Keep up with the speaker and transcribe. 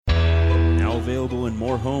available in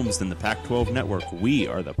more homes than the Pac-12 network, we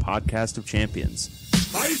are the podcast of champions.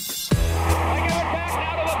 They give it back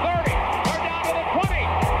now to the 30, or down to the 20.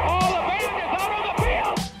 All the band is out on the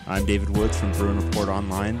field. I'm David Woods from Bruin Report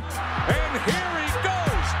Online. And here he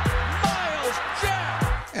goes, Miles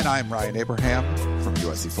Jack. And I'm Ryan Abraham from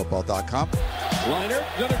USCFootball.com. Liner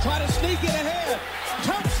going to try to sneak it ahead.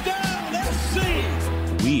 Touchdown, SC.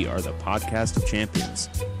 We are the podcast of champions.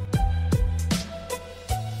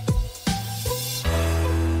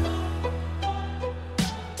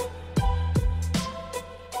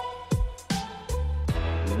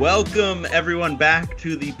 Welcome, everyone, back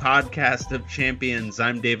to the podcast of champions.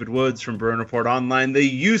 I'm David Woods from Bruin Report Online,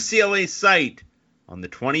 the UCLA site on the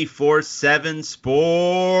 24/7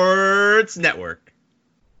 Sports Network.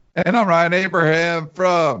 And I'm Ryan Abraham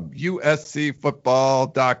from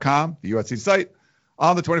USCFootball.com, the USC site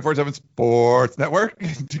on the 24/7 Sports Network.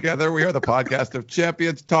 Together, we are the podcast of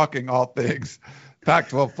champions, talking all things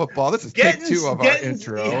Pac-12 football. This is take two of our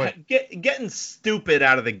intro. Yeah, getting stupid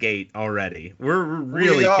out of the gate already. We're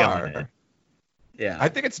really killing it. Yeah, I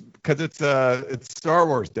think it's because it's Star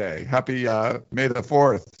Wars Day. Happy May the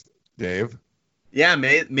 4th, Dave. Yeah,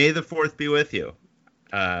 May the 4th be with you.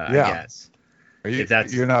 I guess.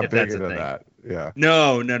 You're not big into that. Yeah.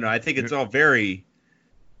 No. I think it's all very,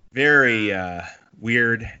 very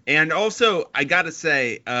weird. And also, I gotta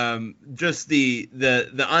say, just the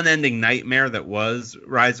unending nightmare that was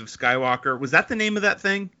Rise of Skywalker. Was that the name of that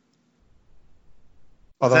thing?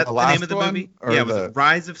 Was that the name of the movie? Yeah, was it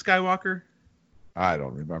Rise of Skywalker? I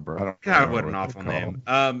don't remember. God, what an awful name.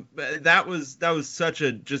 But that was such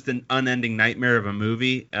just an unending nightmare of a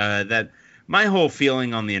movie. That my whole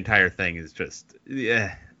feeling on the entire thing is just,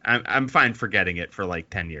 I'm fine forgetting it for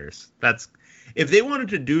like 10 years. If they wanted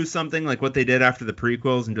to do something like what they did after the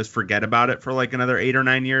prequels and just forget about it for like another 8 or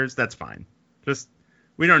 9 years, that's fine.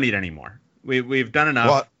 We don't need any more. We've done enough.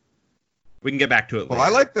 Well, we can get back to it later. Well, I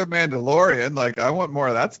like The Mandalorian. Like, I want more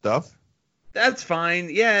of that stuff. That's fine.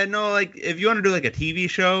 Yeah, no, like, if you want to do like a TV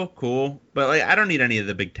show, cool. But like, I don't need any of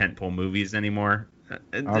the big tentpole movies anymore.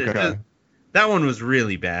 Okay. That one was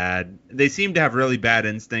really bad. They seem to have really bad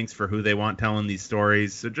instincts for who they want telling these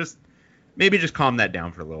stories. So maybe just calm that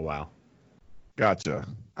down for a little while. Gotcha.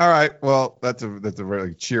 All right. Well, that's a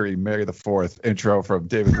really cheery May the 4th intro from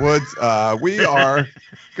David Woods. We are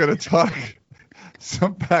going to talk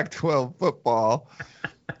some Pac-12 football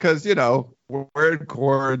because, we're in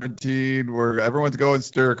quarantine. Everyone's going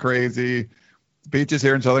stir crazy. Beaches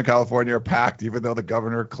here in Southern California are packed, even though the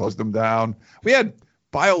governor closed them down. We had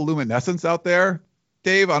bioluminescence out there.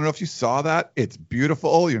 Dave, I don't know if you saw that. It's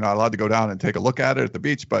beautiful. You're not allowed to go down and take a look at it at the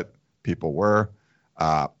beach, but people were.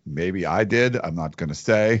 Maybe I did. I'm not going to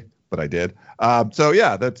say, but I did. Then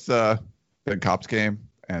cops came,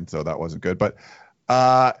 and so that wasn't good. But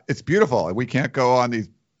it's beautiful. We can't go on these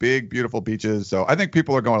big, beautiful beaches. So I think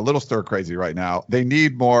people are going a little stir crazy right now. They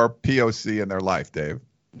need more POC in their life, Dave.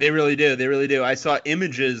 They really do. I saw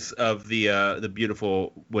images of the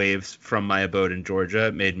beautiful waves from my abode in Georgia.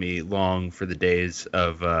 It made me long for the days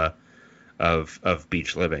of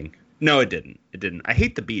beach living. No, it didn't. I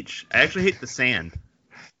hate the beach. I actually hate the sand.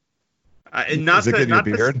 Not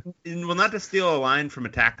to steal a line from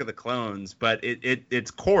Attack of the Clones, but it's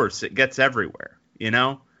coarse. It gets everywhere.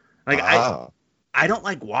 I don't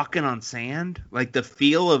like walking on sand. Like the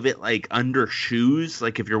feel of it, like under shoes.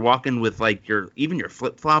 Like if you're walking with like your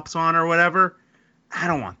flip flops on or whatever. I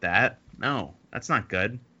don't want that. No, that's not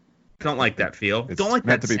good. Don't like that feel. It's don't like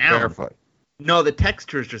meant that to be sound. barefoot. No, the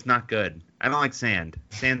texture is just not good. I don't like sand.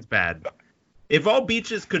 Sand's bad. If all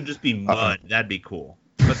beaches could just be mud, that'd be cool.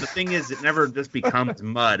 But the thing is, it never just becomes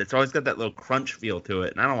mud. It's always got that little crunch feel to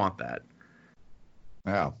it, and I don't want that.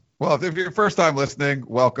 Yeah. Well, if you're your first time listening,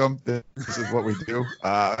 welcome. This is what we do.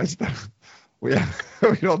 We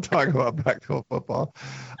don't talk about Pac-12 football.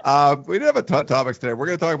 We do have a ton of topics today. We're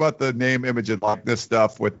going to talk about the name, image, and likeness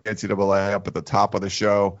stuff with NCAA up at the top of the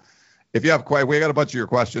show. If you have we got a bunch of your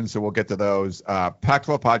questions, so we'll get to those.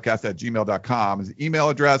 Pac12podcast@gmail.com is the email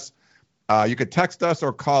address. You could text us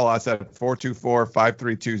or call us at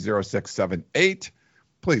 424-532-0678.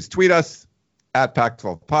 Please tweet us at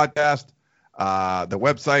Pac12 Podcast. The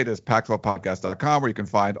website is pac12podcast.com, where you can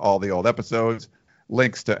find all the old episodes,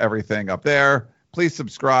 links to everything up there. Please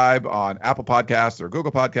subscribe on Apple Podcasts or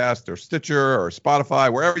Google Podcasts or Stitcher or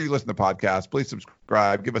Spotify, wherever you listen to podcasts. Please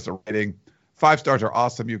subscribe. Give us a rating. 5 stars are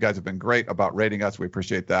awesome. You guys have been great about rating us. We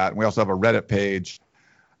appreciate that. And we also have a Reddit page,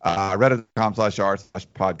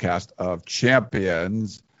 reddit.com/r/podcast of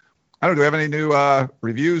champions. I don't know. Do we have any new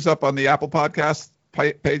reviews up on the Apple Podcast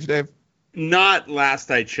page, Dave? Not last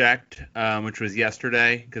I checked, which was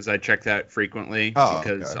yesterday, because I check that frequently.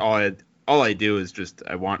 Because all I do is just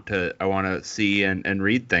I want to see and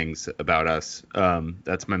read things about us.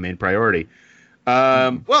 That's my main priority.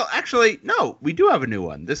 Well, actually, no, we do have a new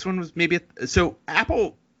one. This one was so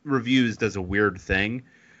Apple Reviews does a weird thing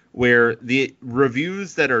where the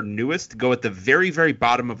reviews that are newest go at the very, very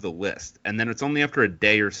bottom of the list, and then it's only after a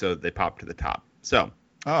day or so that they pop to the top. So,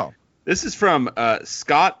 this is from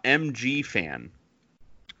Scott MG Fan.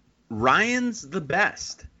 Ryan's the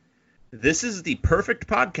best. This is the perfect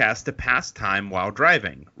podcast to pass time while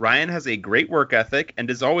driving. Ryan has a great work ethic and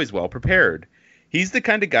is always well prepared. He's the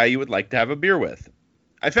kind of guy you would like to have a beer with.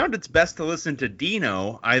 I found it's best to listen to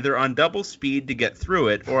Dino either on double speed to get through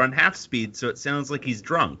it or on half speed so it sounds like he's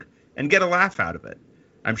drunk and get a laugh out of it.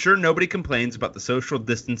 I'm sure nobody complains about the social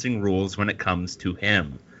distancing rules when it comes to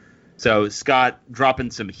him. So Scott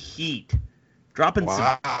dropping some heat.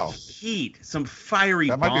 Some fiery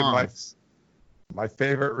that bombs. Might be my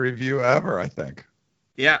favorite review ever, I think.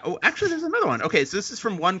 Yeah. Oh, actually, there's another one. Okay, so this is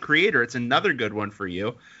from one creator. It's another good one for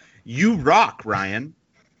you. You rock, Ryan.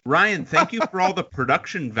 Ryan, thank you for all the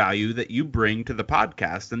production value that you bring to the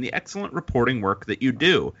podcast and the excellent reporting work that you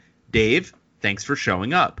do. Dave, thanks for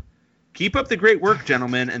showing up. Keep up the great work,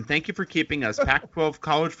 gentlemen, and thank you for keeping us Pac-12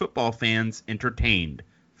 college football fans entertained.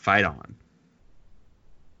 Fight on.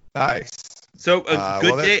 Nice. So a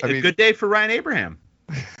good day for Ryan Abraham.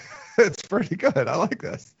 It's pretty good. I like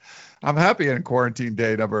this. I'm happy in quarantine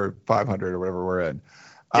day number 500 or whatever we're in.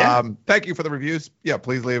 Yeah. Thank you for the reviews. Yeah,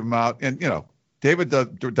 please leave them out. And, David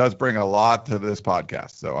does bring a lot to this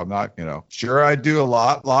podcast. So I'm not, sure I do a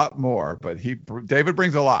lot more, but David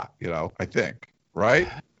brings a lot, I think. Right?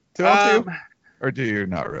 Don't you? Or do you?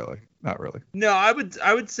 Not really. Not really. No, I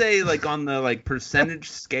would say like on the like percentage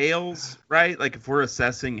scales, right? Like if we're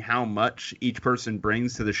assessing how much each person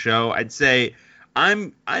brings to the show, I'd say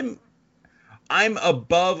I'm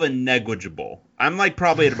above a negligible. I'm like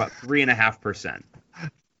probably at about 3.5%.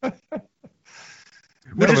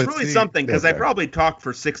 Which is really something because I probably talk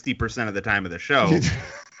for 60% of the time of the show.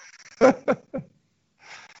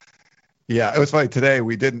 Yeah, it was funny today.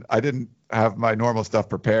 I didn't have my normal stuff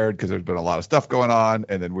prepared because there's been a lot of stuff going on,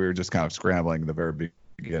 and then we were just kind of scrambling in the very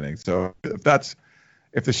beginning. So if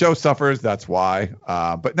the show suffers, that's why.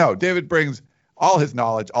 But no, David brings all his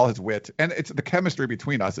knowledge, all his wit, and it's the chemistry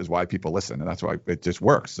between us is why people listen, and that's why it just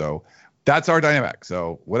works. So that's our dynamic.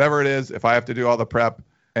 So whatever it is, if I have to do all the prep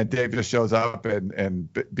and Dave just shows up and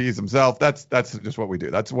bees himself, that's just what we do.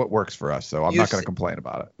 That's what works for us. So I'm not going to complain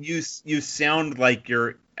about it. You sound like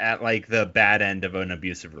you're at like the bad end of an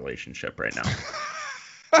abusive relationship right now.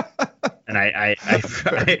 And I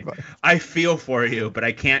feel for you, but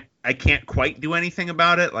I can't quite do anything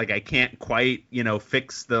about it. Like I can't quite,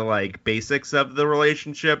 fix the like basics of the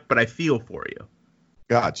relationship, but I feel for you.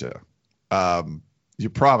 Gotcha. You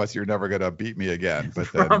promise you're never going to beat me again.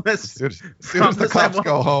 But then promise, as soon as the cops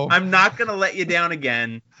go home. I'm not going to let you down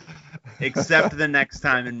again, except the next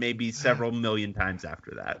time and maybe several million times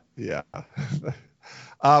after that. Yeah.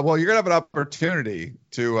 Well, you're going to have an opportunity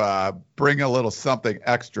to bring a little something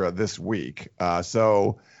extra this week.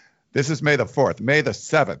 So this is May the 4th. May the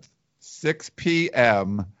 7th, 6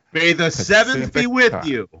 p.m. May the 7th be with time.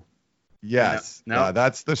 you. Yes. No.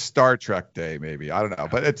 That's the Star Trek day, maybe. I don't know.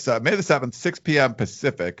 But it's May the 7th, 6 p.m.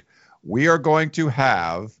 Pacific. We are going to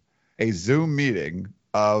have a Zoom meeting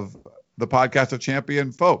of the Podcast of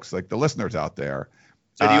Champion folks, like the listeners out there.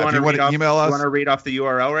 So do you want to email us? You want to read off the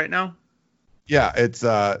URL right now? Yeah, it's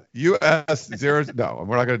US0. No,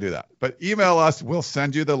 we're not going to do that. But email us. We'll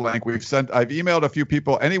send you the link. I've emailed a few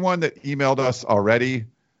people. Anyone that emailed us already,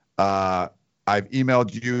 I've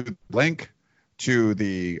emailed you the link to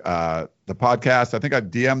the podcast. I think I've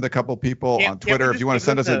DM'd a couple people on Twitter. If you want to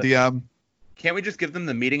send us a DM. Can't we just give them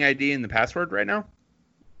the meeting ID and the password right now?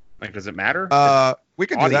 Like, does it matter? We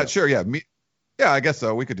could do that. Sure. Yeah. Yeah, I guess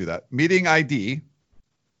so. We could do that. Meeting ID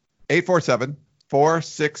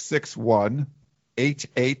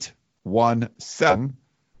 847-4661-8817.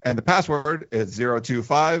 And the password is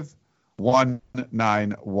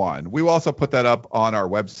 025191. We will also put that up on our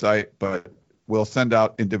website, but we'll send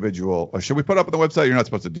out individual. Or should we put up on the website? You're not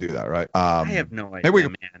supposed to do that, right? I have no idea,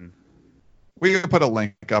 man. We can put a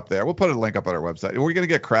link up there. We'll put a link up on our website. We're going to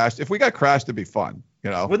get crashed. If we got crashed, it'd be fun.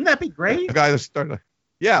 Wouldn't that be great? The guy that started,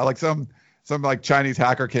 like some like Chinese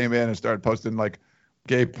hacker came in and started posting like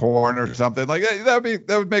gay porn or something. Like that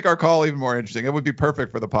would make our call even more interesting. It would be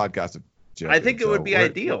perfect for the podcast. I think it would be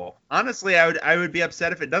ideal. Honestly, I would be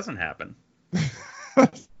upset if it doesn't happen. All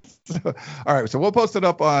right, so we'll post it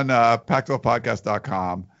up on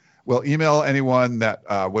Pac12podcast.com. We'll email anyone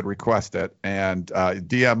that would request it, and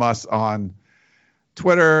DM us on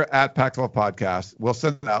Twitter at Pac-12 Podcast. We'll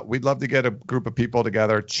send it out. We'd love to get a group of people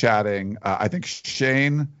together chatting. I think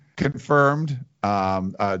Shane confirmed.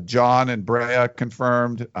 John and Brea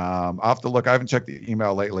confirmed. I'll have to look. I haven't checked the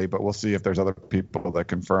email lately, but we'll see if there's other people that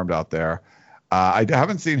confirmed out there. I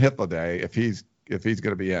haven't seen Hitler if he's going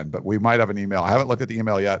to be in, but we might have an email. I haven't looked at the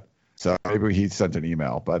email yet, so maybe he sent an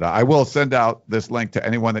email. But I will send out this link to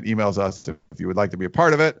anyone that emails us if you would like to be a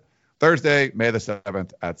part of it. Thursday, May the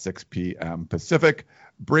 7th at 6 p.m. Pacific.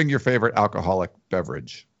 Bring your favorite alcoholic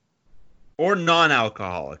beverage. Or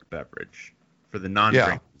non-alcoholic beverage for the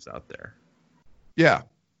non-drinkers out there. Yeah.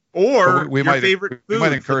 Or we your might, favorite food we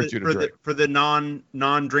might encourage you to drink. For the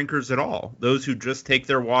non-drinkers at all. Those who just take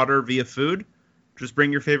their water via food, just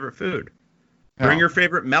bring your favorite food. Yeah. Bring your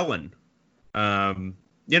favorite melon.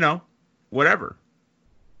 Whatever.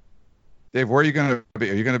 Dave, where are you going to be?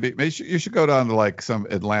 Are you going to be? Maybe you should go down to like some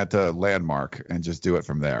Atlanta landmark and just do it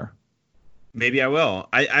from there. Maybe I will.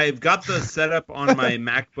 I've got the setup on my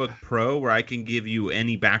MacBook Pro where I can give you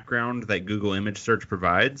any background that Google Image Search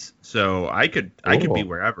provides. So I could be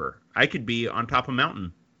wherever. I could be on top of a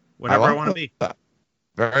mountain, whatever I want to be.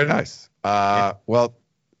 Very nice. Well,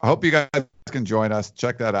 I hope you guys can join us.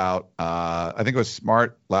 Check that out. I think it was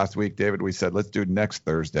smart last week, David. We said let's do next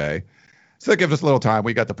Thursday. So that gives us a little time.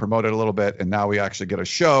 We got to promote it a little bit, and now we actually get a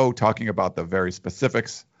show talking about the very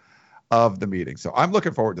specifics of the meeting. So I'm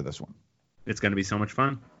looking forward to this one. It's going to be so much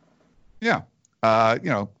fun. Yeah. I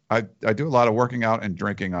do a lot of working out and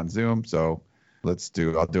drinking on Zoom. So I'll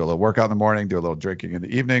do a little workout in the morning, do a little drinking in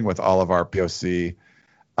the evening with all of our POC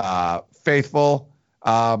faithful.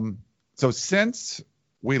 So since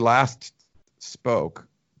we last spoke,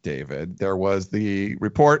 David, there was the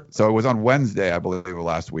report. So it was on Wednesday, I believe, of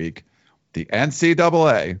last week. The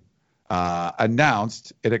NCAA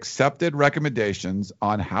announced it accepted recommendations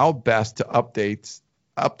on how best to update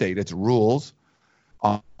its rules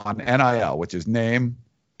on NIL, which is name,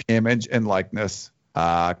 image, and likeness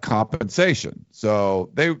compensation. So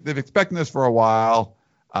they've been expecting this for a while.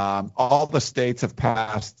 All the states have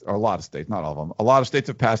passed, or a lot of states, not all of them, a lot of states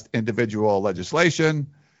have passed individual legislation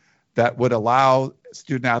that would allow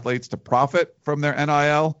student athletes to profit from their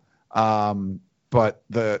NIL. But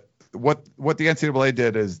what the NCAA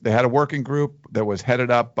did is they had a working group that was headed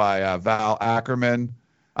up by Val Ackerman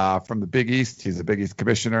from the Big East. He's the Big East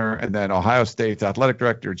commissioner. And then Ohio State's athletic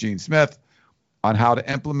director, Gene Smith, on how to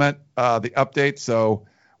implement the updates. So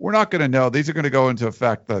we're not going to know. These are going to go into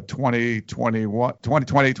effect the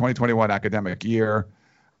 2020-2021 academic year.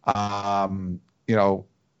 And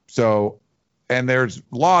there's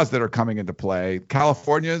laws that are coming into play.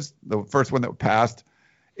 California's, the first one that passed,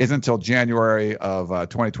 isn't until January of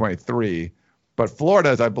 2023. But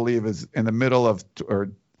Florida's, I believe, is in the middle of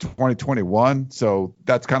 2021. So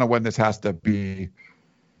that's kind of when this has to be,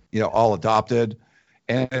 all adopted.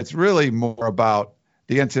 And it's really more about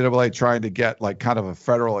the NCAA trying to get like kind of a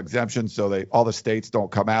federal exemption so all the states don't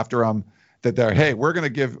come after them. That hey, we're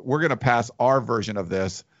going to pass our version of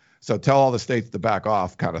this. So tell all the states to back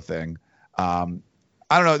off, kind of thing. I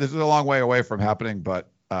don't know. This is a long way away from happening, but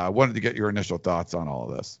I wanted to get your initial thoughts on all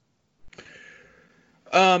of this.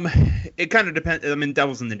 It kind of depends. I mean,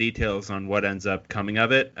 devil's in the details on what ends up coming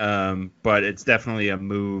of it. But it's definitely a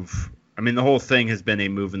move. I mean, the whole thing has been a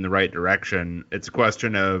move in the right direction. It's a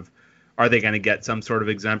question of, are they going to get some sort of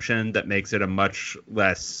exemption that makes it a much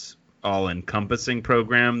less all-encompassing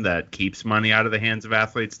program that keeps money out of the hands of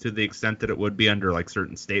athletes to the extent that it would be under like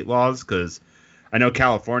certain state laws? Because I know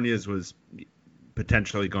California's was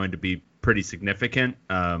potentially going to be pretty significant.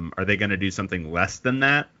 Are they going to do something less than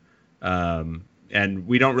that? And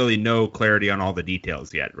we don't really know clarity on all the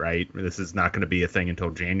details yet, right? This is not going to be a thing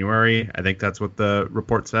until January. I think that's what the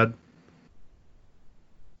report said.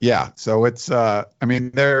 Yeah. So it's, I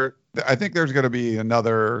think there's going to be a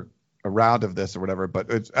round of this or whatever,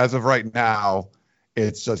 but as of right now,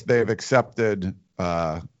 it's just they've accepted,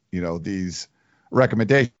 these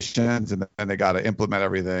recommendations, and then they got to implement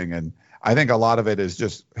everything. And I think a lot of it is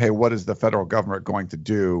just, hey, what is the federal government going to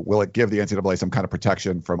do? Will it give the NCAA some kind of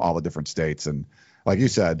protection from all the different states? And like you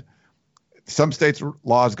said, some states'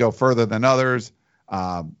 laws go further than others.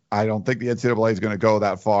 I don't think the NCAA is going to go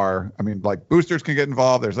that far. I mean, like boosters can get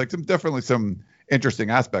involved. There's like definitely some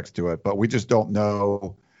interesting aspects to it, but we just don't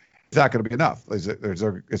know. Is that going to be enough?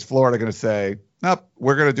 Is Florida going to say, nope,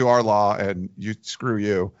 we're going to do our law and you screw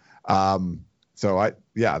you? It's going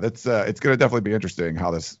to definitely be interesting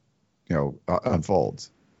how this,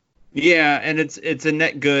 unfolds. Yeah, and it's a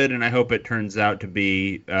net good, and I hope it turns out to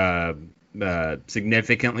be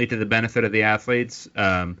significantly to the benefit of the athletes.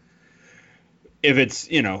 if it's,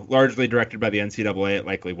 largely directed by the NCAA, it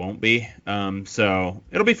likely won't be. So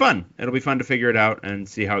it'll be fun. It'll be fun to figure it out and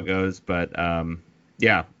see how it goes. But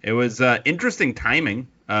yeah, it was interesting timing.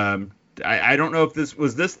 I don't know if this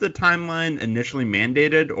was the timeline initially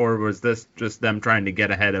mandated, or was this just them trying to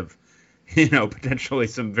get ahead of, potentially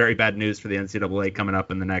some very bad news for the NCAA coming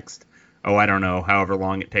up in the next, I don't know, however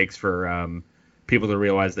long it takes for people to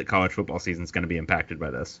realize that college football season is going to be impacted by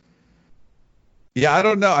this. Yeah, I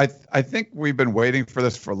don't know. I think we've been waiting for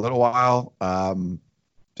this for a little while.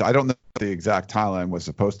 So I don't know what the exact timeline was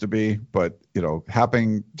supposed to be, but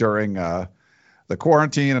happening during the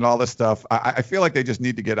quarantine and all this stuff, I feel like they just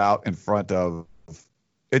need to get out in front of.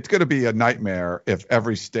 It's going to be a nightmare if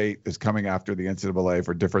every state is coming after the NCAA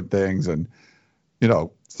for different things, and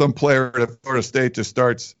some player at Florida State just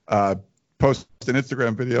starts posting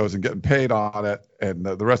Instagram videos and getting paid on it, and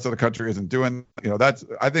the rest of the country isn't doing.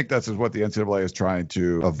 I think that's what the NCAA is trying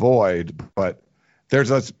to avoid. But there's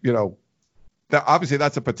obviously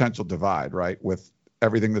that's a potential divide, right, with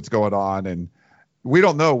everything that's going on, and we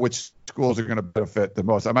don't know which schools are going to benefit the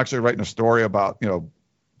most. I'm actually writing a story about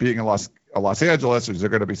being in Los Angeles. Is there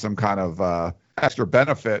going to be some kind of extra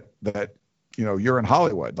benefit that you're in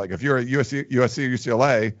Hollywood? Like if you're at USC or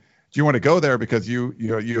UCLA. Do you want to go there because you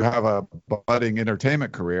have a budding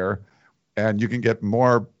entertainment career, and you can get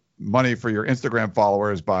more money for your Instagram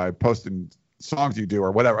followers by posting songs you do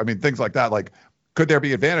or whatever? I mean, things like that. Like, could there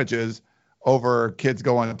be advantages over kids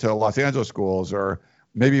going to Los Angeles schools, or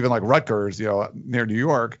maybe even like Rutgers, near New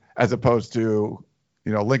York, as opposed to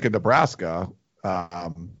Lincoln, Nebraska?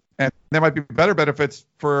 And there might be better benefits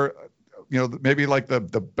for maybe like the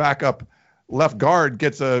backup left guard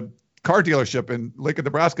gets a car dealership in Lincoln,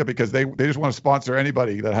 Nebraska, because they just want to sponsor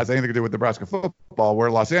anybody that has anything to do with Nebraska football, where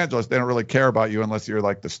in Los Angeles, they don't really care about you unless you're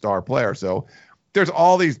like the star player. So there's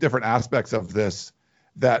all these different aspects of this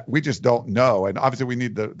that we just don't know. And obviously we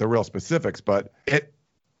need the real specifics, but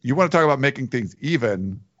you want to talk about making things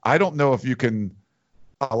even. I don't know if you can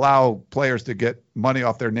allow players to get money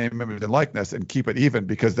off their name, image, and likeness and keep it even,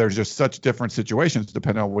 because there's just such different situations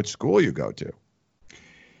depending on which school you go to.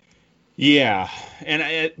 Yeah,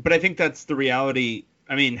 but I think that's the reality.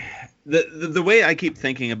 I mean, the way I keep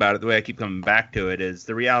thinking about it, the way I keep coming back to it, is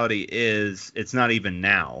the reality is it's not even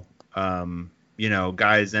now.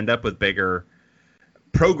 Guys end up with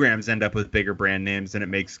programs end up with bigger brand names, and it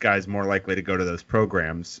makes guys more likely to go to those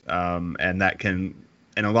programs. And that can,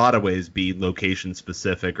 in a lot of ways, be location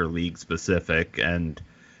specific or league specific, and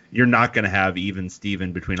you're not going to have even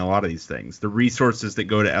Steven between a lot of these things. The resources that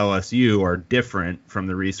go to LSU are different from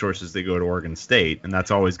the resources that go to Oregon State, and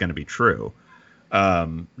that's always going to be true.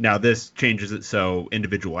 Now, this changes it so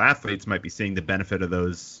individual athletes might be seeing the benefit of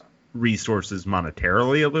those resources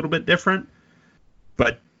monetarily a little bit different,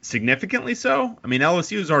 but significantly so. I mean,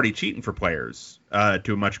 LSU is already cheating for players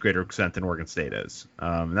to a much greater extent than Oregon State is.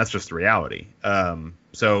 And that's just the reality.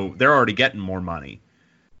 So they're already getting more money.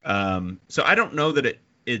 So I don't know that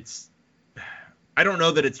it's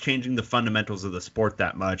changing the fundamentals of the sport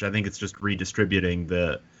that much. I think it's just redistributing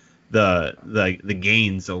the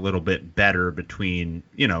gains a little bit better between,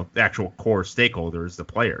 the actual core stakeholders, the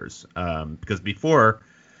players. Because before,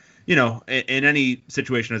 in any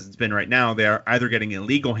situation as it's been right now, they are either getting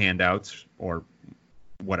illegal handouts or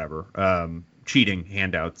whatever, cheating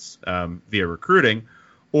handouts via recruiting,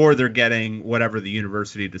 or they're getting whatever the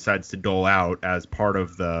university decides to dole out as part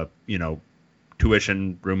of the,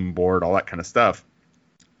 tuition, room and board, all that kind of stuff.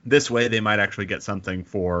 This way, they might actually get something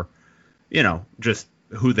for, just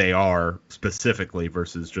who they are specifically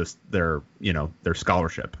versus just their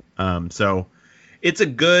scholarship. So it's a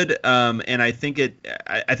good, and I think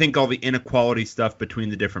all the inequality stuff between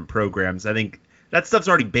the different programs, I think that stuff's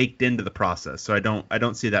already baked into the process. So I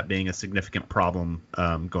don't see that being a significant problem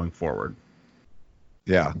going forward.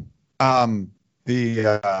 Yeah.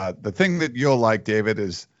 The thing that you'll like, David,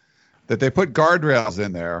 is that they put guardrails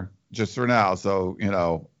in there just for now. So,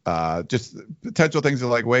 just potential things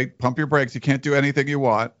like, wait, pump your brakes. You can't do anything you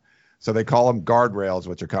want. So they call them guardrails,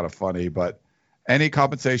 which are kind of funny. But any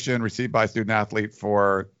compensation received by a student athlete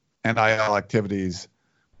for NIL activities,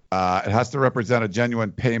 it has to represent a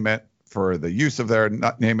genuine payment for the use of their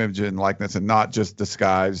name, image, and likeness, and not just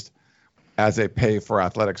disguised as a pay for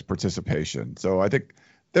athletics participation. So I think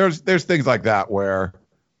there's things like that where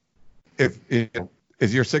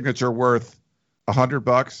is your signature worth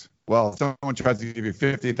 $100? Well, if someone tries to give you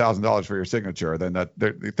 $50,000 for your signature, then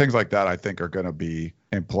things like that I think are going to be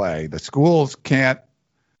in play. The schools can't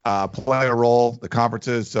play a role, the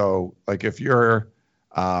conferences. So like if you're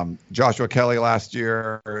Joshua Kelly last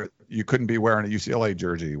year, you couldn't be wearing a UCLA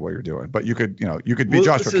jersey while you're doing, but you could be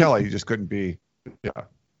Joshua Kelly. You just couldn't be. Yeah.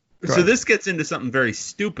 So ahead. this gets into something very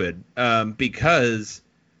stupid, because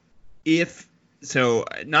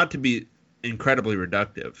not to be incredibly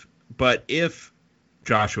reductive, but if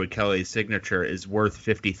Joshua Kelly's signature is worth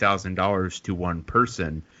 $50,000 to one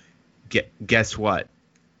person, guess what?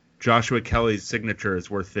 Joshua Kelly's signature is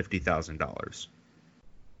worth $50,000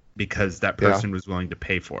 because that person was willing to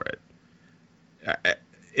pay for it.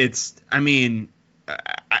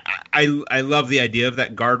 I love the idea of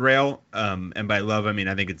that guardrail, and by love I mean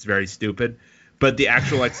I think it's very stupid, but the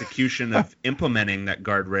actual execution of implementing that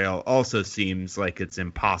guardrail also seems like it's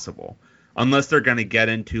impossible unless they're going to get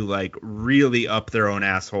into like really up their own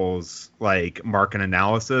assholes like market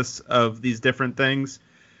analysis of these different things.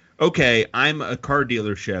 Okay, I'm a car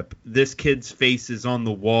dealership. This kid's face is on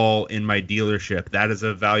the wall in my dealership. That is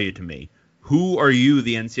of value to me. Who are you,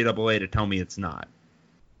 the NCAA, to tell me it's not?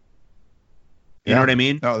 You know what I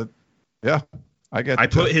mean? No, yeah, I get. I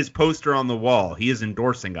put his poster on the wall. He is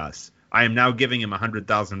endorsing us. I am now giving him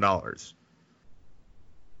 $100,000.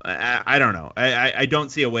 I don't know. I don't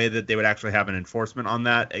see a way that they would actually have an enforcement on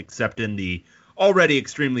that, except in the already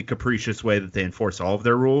extremely capricious way that they enforce all of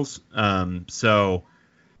their rules.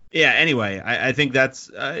 Yeah, anyway, I think that's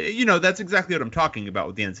exactly what I'm talking about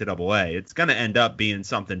with the NCAA. It's going to end up being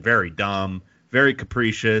something very dumb, very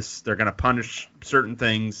capricious. They're going to punish certain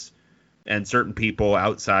things and certain people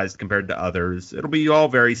outsized compared to others. It'll be all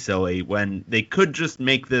very silly when they could just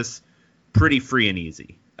make this pretty free and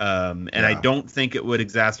easy. I don't think it would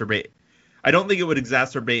exacerbate. I don't think it would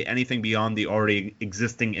exacerbate anything beyond the already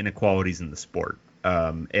existing inequalities in the sport.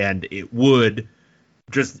 And it would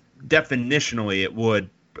just definitionally, it would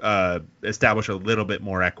establish a little bit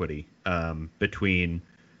more equity between,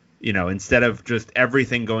 instead of just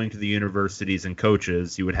everything going to the universities and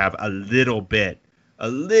coaches, you would have a little bit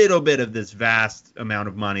of this vast amount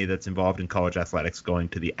of money that's involved in college athletics going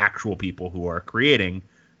to the actual people who are creating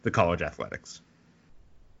the college athletics.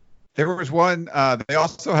 There was one. They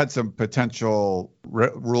also had some potential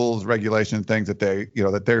rules, regulation things that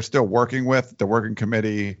that they're still working with. The working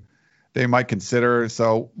committee, they might consider.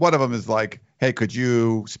 So one of them is like, hey, could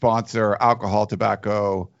you sponsor alcohol,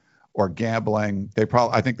 tobacco, or gambling?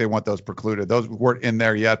 I think they want those precluded. Those weren't in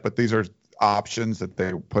there yet, but these are options that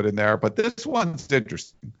they put in there. But this one's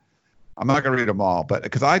interesting. I'm not going to read them all, but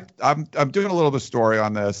because I'm doing a little bit of story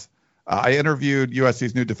on this. I interviewed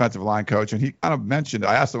USC's new defensive line coach, and he kind of mentioned,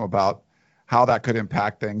 I asked him about how that could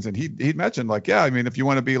impact things. And he mentioned like, yeah, I mean, if you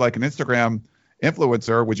want to be like an Instagram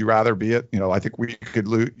influencer, would you rather be it? I think we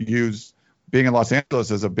could use being in Los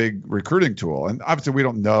Angeles as a big recruiting tool. And obviously we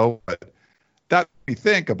don't know, but that we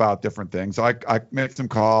think about different things. So I made some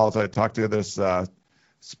calls. I talked to this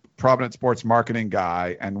prominent sports marketing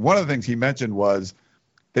guy. And one of the things he mentioned was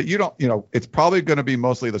that it's probably going to be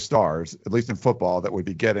mostly the stars, at least in football, that would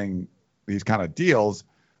be getting these kind of deals.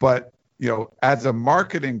 But, as a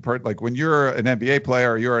marketing like when you're an NBA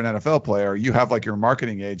player or you're an NFL player, you have like your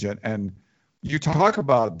marketing agent, and you talk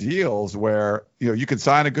about deals where, you can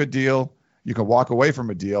sign a good deal, you can walk away from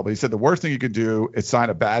a deal. But he said the worst thing you could do is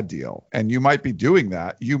sign a bad deal. And you might be doing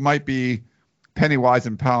that. You might be penny wise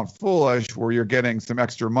and pound foolish, where you're getting some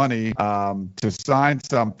extra money to sign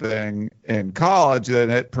something in college,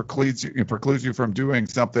 and it precludes you from doing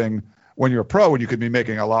something when you're a pro, when you could be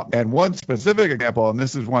making a lot. And one specific example, and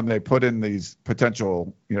this is one they put in these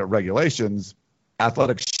potential regulations,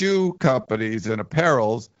 athletic shoe companies and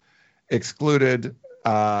apparels excluded,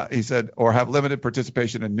 he said, or have limited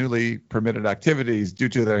participation in newly permitted activities due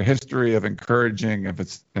to their history of encouraging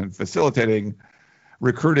and facilitating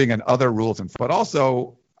recruiting and other rules. But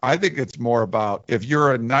also, I think it's more about if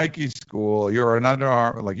you're a Nike school, you're an Under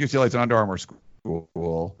Armour, like UCLA's an Under Armour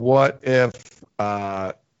school. What if,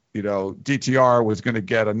 DTR was going to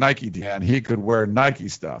get a Nike deal and he could wear Nike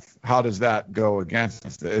stuff? How does that go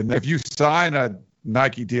against it? And if you sign a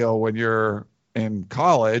Nike deal when you're in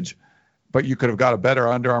college, but you could have got a better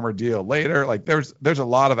Under Armour deal later, like there's a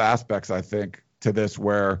lot of aspects, I think, to this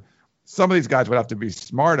where some of these guys would have to be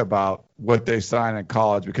smart about what they sign in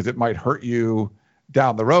college, because it might hurt you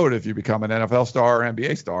down the road if you become an NFL star or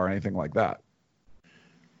NBA star or anything like that.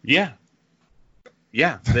 Yeah,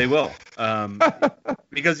 they will.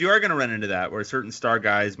 Because you are going to run into that where certain star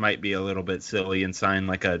guys might be a little bit silly and sign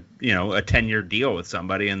like a 10-year deal with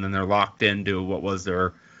somebody, and then they're locked into what was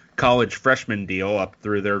their college freshman deal up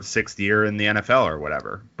through their 6th year in the NFL or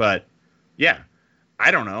whatever. But yeah,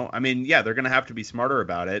 I don't know. I mean, yeah, they're going to have to be smarter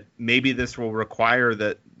about it. Maybe this will require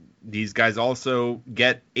that these guys also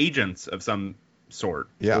get agents of some sort,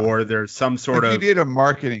 or there's some sort of. You need a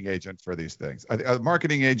marketing agent for these things. A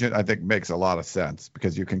marketing agent, I think, makes a lot of sense,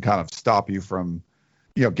 because you can kind of stop you from,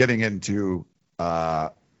 getting into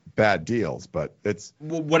bad deals, but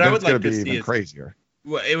what I would like to be see even is crazier.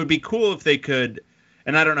 well, it would be cool if they could,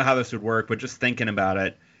 and I don't know how this would work, but just thinking about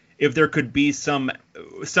it, if there could be some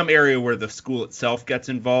area where the school itself gets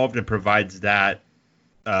involved and provides that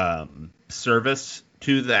service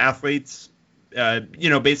to the athletes,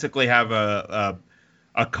 basically have a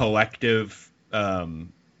collective,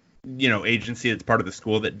 agency that's part of the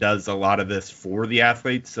school that does a lot of this for the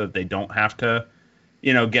athletes, so that they don't have to,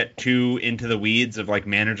 get too into the weeds of like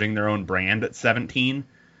managing their own brand at 17.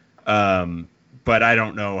 But I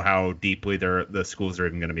don't know how deeply the schools are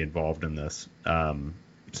even going to be involved in this.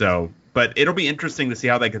 But it'll be interesting to see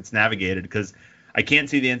how that gets navigated, because I can't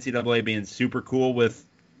see the NCAA being super cool with,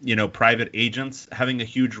 private agents having a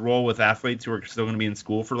huge role with athletes who are still going to be in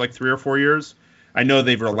school for like 3 or 4 years. I know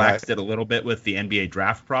they've relaxed it a little bit with the NBA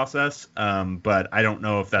draft process, but I don't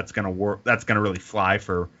know if that's going to work. That's going to really fly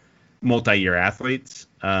for multi-year athletes.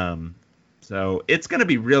 So it's going to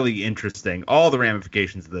be really interesting. All the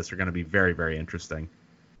ramifications of this are going to be very, very interesting.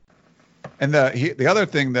 And the other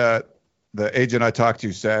thing that the agent I talked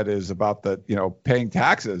to said is about the, paying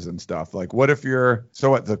taxes and stuff. Like, what if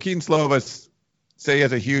so Keaton Slovis, say he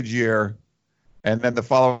has a huge year, and then the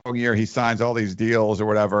following year he signs all these deals or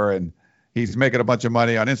whatever, and he's making a bunch of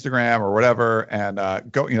money on Instagram or whatever, and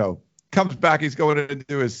comes back, he's going to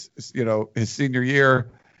do his senior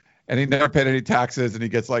year, and he never paid any taxes, and he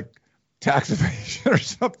gets like tax evasion or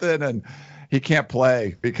something, and he can't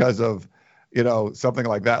play because of, something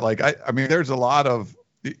like that. Like, I mean, there's a lot of,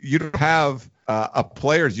 you don't have a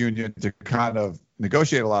players union to kind of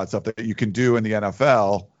negotiate a lot of stuff that you can do in the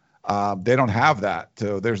NFL. They don't have that.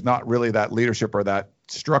 So there's not really that leadership or that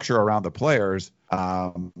structure around the players.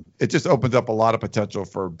 It just opens up a lot of potential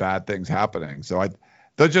for bad things happening. So I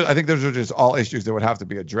think those are just all issues that would have to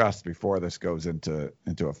be addressed before this goes into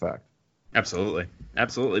effect. Absolutely.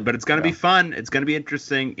 But it's going to be fun. It's going to be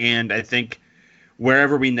interesting. And I think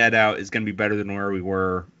wherever we net out is going to be better than where we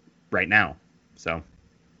were right now. So.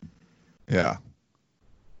 Yeah.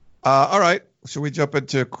 All right. Should we jump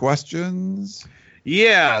into questions?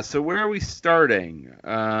 Yeah. So where are we starting?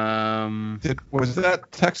 Was that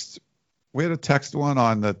text? We had a text one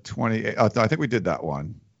on the 28th. I think we did that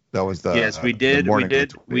one. That was the. Yes, we did. We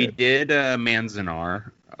did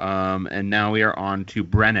Manzanar. And now we are on to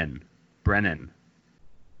Brennan.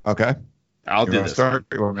 Okay. I'll do this.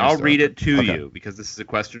 I'll read it to you because this is a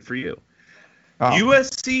question for you. Oh.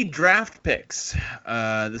 USC draft picks.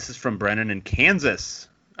 This is from Brennan in Kansas.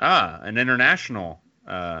 An international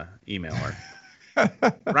emailer.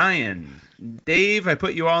 Ryan, Dave, I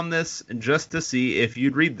put you on this just to see if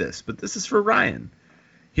you'd read this, but this is for Ryan.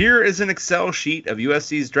 Here is an Excel sheet of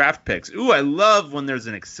USC's draft picks. Ooh, I love when there's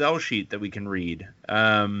an Excel sheet that we can read.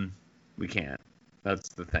 We can't. That's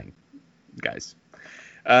the thing, guys.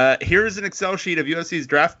 Here is an Excel sheet of USC's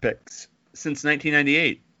draft picks since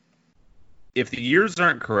 1998. If the years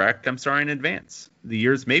aren't correct, I'm sorry in advance. The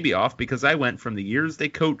years may be off because I went from the years they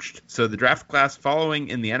coached, so the draft class following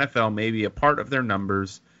in the NFL may be a part of their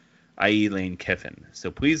numbers, i.e. Lane Kiffin.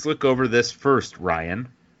 So please look over this first, Ryan.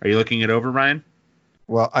 Are you looking it over, Ryan?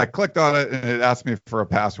 Well, I clicked on it and it asked me for a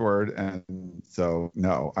password, and so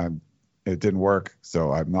no, it didn't work,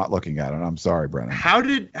 so I'm not looking at it. I'm sorry, Brennan.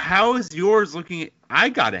 How is yours looking? I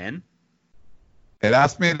got in. It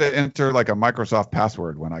asked me to enter like a Microsoft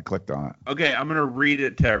password when I clicked on it. Okay, I'm gonna read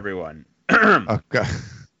it to everyone. Okay.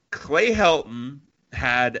 Clay Helton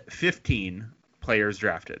had 15 players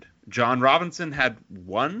drafted. John Robinson had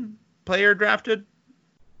 1 player drafted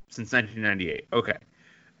since 1998. Okay.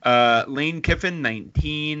 Lane Kiffin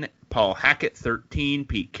 19, Paul Hackett 13,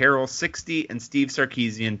 Pete Carroll 60, and Steve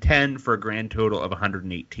Sarkisian 10 for a grand total of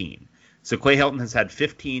 118. So Clay Helton has had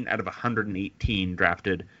 15 out of 118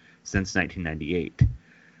 drafted since 1998.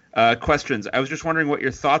 Questions. I was just wondering what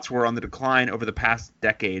your thoughts were on the decline over the past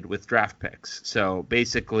decade with draft picks. So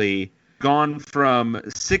basically gone from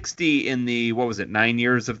 60 in the, 9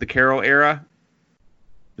 years of the Carroll era?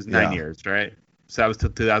 It was 9 years, right? So that was till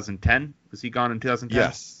 2010? Was he gone in 2010?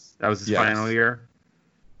 Yes. That was his final year?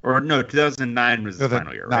 Or no, 2009 was his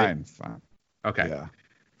final year, right? 9, fine. Okay. Yeah.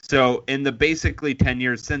 So in the basically 10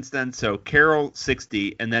 years since then, so Carroll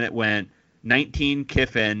 60, and then it went 19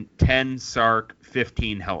 Kiffin, 10 Sark,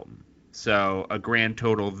 15 Helton. So a grand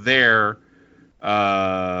total there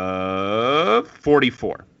of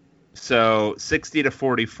 44. So 60 to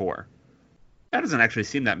 44. That doesn't actually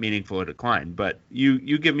seem that meaningful a decline, but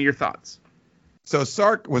you give me your thoughts. So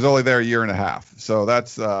Sark was only there a year and a half. So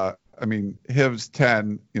that's, Hiv's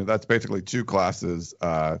 10, that's basically 2 classes.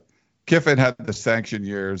 Kiffin had the sanction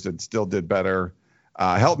years and still did better.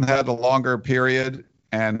 Helton had a longer period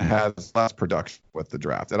and has less production with the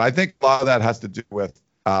draft. And I think a lot of that has to do with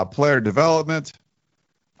Player development.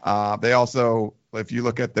 They also, if you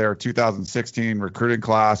look at their 2016 recruiting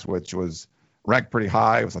class, which was ranked pretty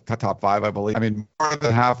high, it was like top 5, I believe. I mean, more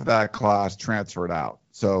than half of that class transferred out.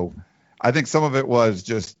 So I think some of it was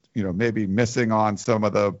just, maybe missing on some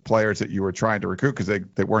of the players that you were trying to recruit because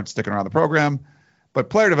they weren't sticking around the program. But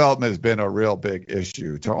player development has been a real big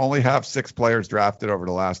issue. To only have 6 players drafted over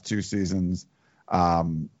the last 2 seasons,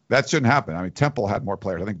 that shouldn't happen. I mean, Temple had more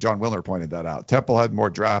players. I think John Wilner pointed that out. Temple had more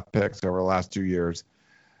draft picks over the last 2 years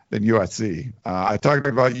than USC. I talked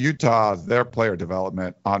about Utah, their player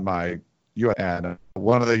development on my USC, and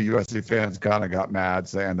one of the USC fans kind of got mad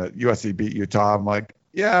saying that USC beat Utah. I'm like,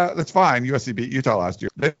 yeah, that's fine. USC beat Utah last year.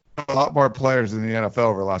 They have a lot more players in the NFL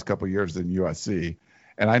over the last couple of years than USC.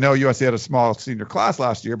 And I know USC had a small senior class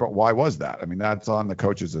last year, but why was that? I mean, that's on the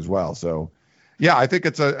coaches as well. So, yeah, I think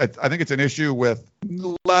it's an issue with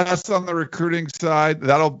less on the recruiting side.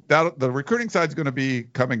 The recruiting side is going to be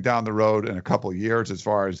coming down the road in a couple of years as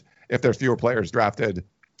far as if there's fewer players drafted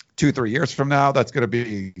 2-3 years from now. That's going to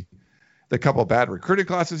be the couple of bad recruiting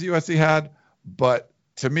classes USC had. But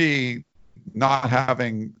to me, not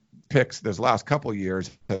having picks this last couple of years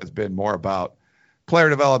has been more about player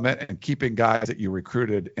development and keeping guys that you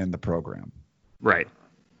recruited in the program. Right.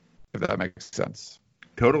 If that makes sense.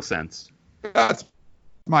 Total sense. That's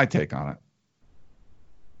my take on it.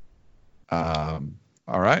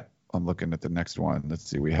 All right. I'm looking at the next one. Let's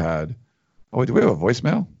see. Do we have a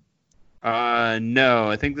voicemail? No.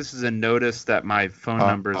 I think this is a notice that my phone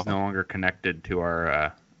number is no longer connected to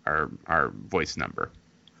our voice number.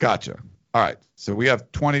 Gotcha. All right. So we have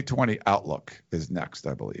 2020 Outlook is next,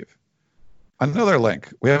 I believe. Another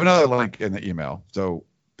link. We have another link in the email. So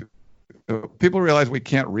people realize we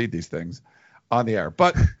can't read these things on the air,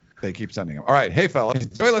 but they keep sending them. All right. Hey, fellas.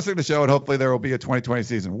 Enjoy listening to the show, and hopefully there will be a 2020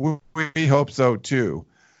 season. We hope so, too.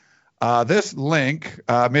 This link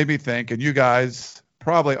made me think, and you guys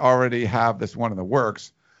probably already have this one in the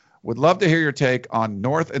works. Would love to hear your take on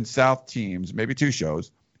North and South teams, maybe 2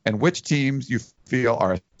 shows, and which teams you feel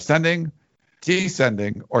are ascending,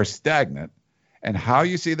 descending, or stagnant, and how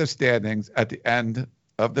you see the standings at the end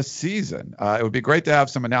of the season. It would be great to have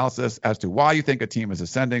some analysis as to why you think a team is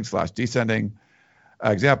ascending/descending.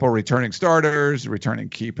 Example, returning starters, returning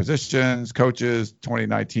key positions, coaches,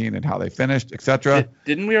 2019 and how they finished, etc.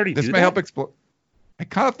 Didn't we already do that? This may help explore. I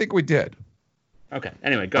kind of think we did. Okay.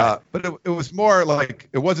 Anyway, go ahead. But it was more like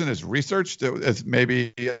it wasn't as researched as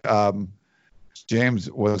maybe James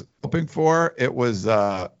was hoping for. It was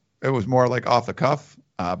more like off the cuff.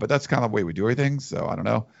 But that's kind of the way we do everything. So I don't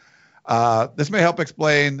know. This may help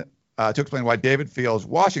explain why David feels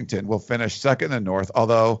Washington will finish second in the North,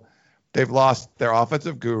 although they've lost their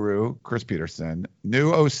offensive guru, Chris Peterson,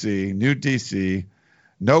 new OC, new DC,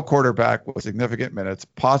 no quarterback with significant minutes,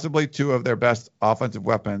 possibly 2 of their best offensive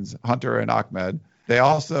weapons, Hunter and Ahmed. They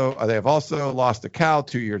have also lost to Cal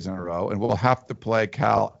 2 years in a row and will have to play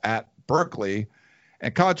Cal at Berkeley.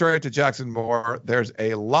 And contrary to Jackson Moore, there's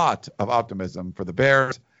a lot of optimism for the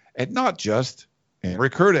Bears, and not just in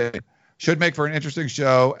recruiting. Should make for an interesting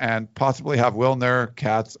show and possibly have Wilner,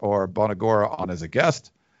 Katz, or Bonagora on as a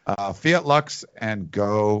guest. Fiat Lux and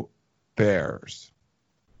go Bears.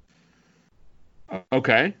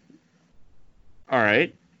 Okay. All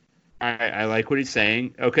right. I like what he's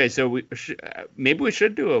saying. Okay, so maybe we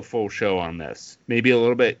should do a full show on this. Maybe a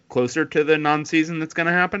little bit closer to the non-season that's going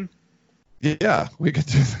to happen. Yeah, we could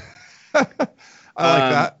do that. I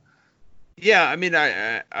like that. Yeah, I mean,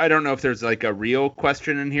 I don't know if there's like a real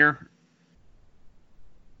question in here.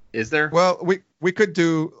 Is there? Well, we could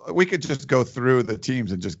just go through the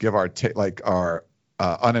teams and just give our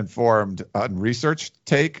uninformed, unresearched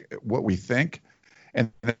take, what we think,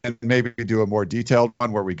 and then maybe do a more detailed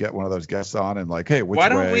one where we get one of those guests on and like, hey, why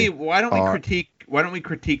don't we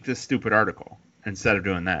critique this stupid article instead of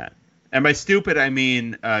doing that? And by stupid, I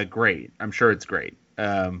mean great. I'm sure it's great.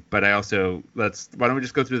 But I also why don't we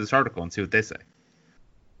just go through this article and see what they say?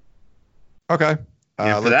 Okay.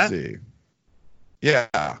 Let's see.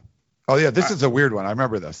 Yeah. Oh, yeah. This is a weird one. I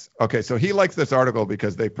remember this. Okay. So he likes this article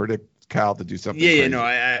because they predict Cal to do something. Yeah. No,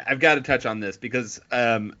 I've got to touch on this because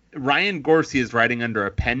Ryan Gorsey is writing under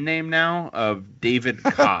a pen name now of David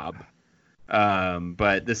Cobb.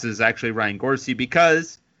 But this is actually Ryan Gorsey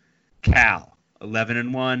because Cal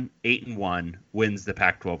 11-1, 8-1 wins the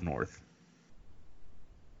Pac-12 North.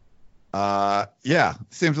 Yeah.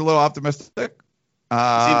 Seems a little optimistic. Seems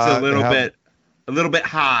a little bit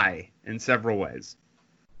high in several ways.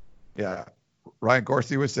 Yeah. Ryan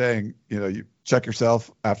Gorsey was saying, you check yourself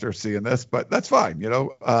after seeing this, but that's fine.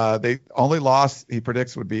 They only loss he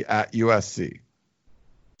predicts would be at USC.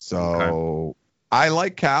 So okay. I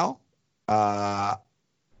like Cal.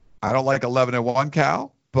 I don't like 11-1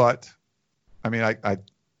 Cal, but I mean, I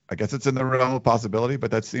guess it's in the realm of possibility,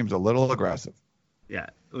 but that seems a little aggressive. Yeah,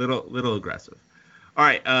 little aggressive. All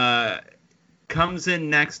right, comes in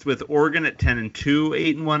next with Oregon at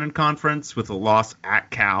 10-2, 8-1 in conference with a loss at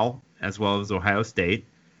Cal as well as Ohio State.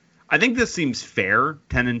 I think this seems fair,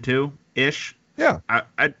 10-2 ish. Yeah,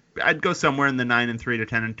 I'd go somewhere in the 9-3 to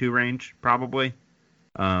 10-2 range probably.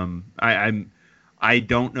 I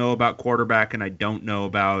don't know about quarterback and I don't know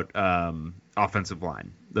about offensive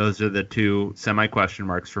line. Those are the two semi-question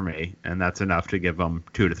marks for me, and that's enough to give them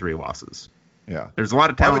 2 to 3 losses. Yeah, there's a lot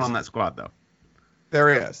of talent on that squad though.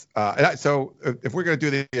 There is. So if we're going to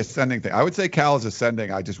do the ascending thing, I would say Cal is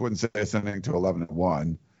ascending. I just wouldn't say ascending to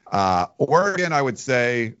 11-1. Oregon, I would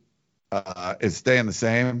say, is staying the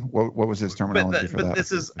same. What was his terminology for that? But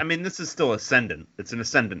this is still ascendant. It's an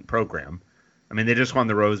ascendant program. I mean, they just won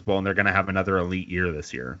the Rose Bowl and they're going to have another elite year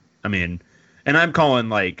this year. I mean, and I'm calling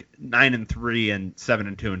like 9-3 and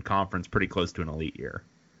 7-2 in conference pretty close to an elite year.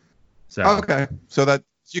 So okay, so that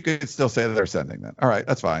you could still say that they're ascending then. All right,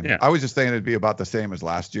 that's fine. Yeah. I was just thinking it'd be about the same as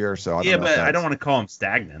last year. So I don't want to call them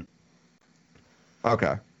stagnant.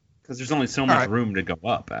 Okay. Because there's only so much room to go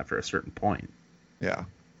up after a certain point. Yeah.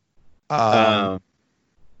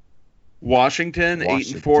 Washington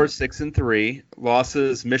 8-4, 6-3.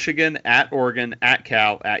 Losses: Michigan, at Oregon, at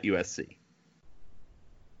Cal, at USC.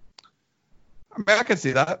 I mean, I can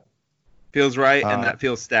see that. Feels right, and that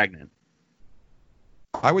feels stagnant.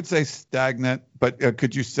 I would say stagnant, but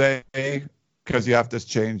could you say, because you have to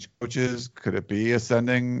change coaches, could it be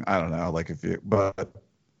ascending? I don't know.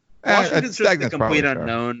 Washington's just the complete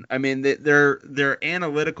unknown. I mean, their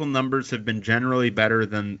analytical numbers have been generally better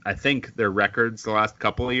than I think their records the last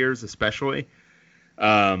couple of years, especially.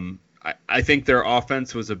 I think their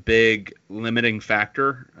offense was a big limiting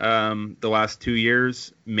factor the last 2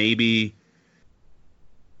 years. Maybe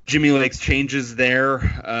Jimmy Lake's changes there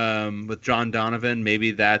with John Donovan,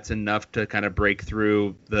 maybe that's enough to kind of break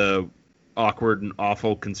through the awkward and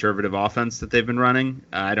awful conservative offense that they've been running.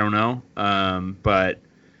 I don't know, but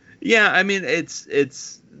yeah, I mean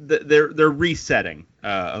they're resetting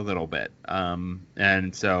a little bit,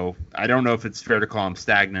 and so I don't know if it's fair to call them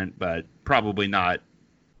stagnant, but probably not.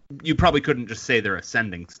 You probably couldn't just say they're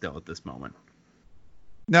ascending still at this moment.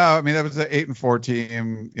 No, I mean that was an 8-4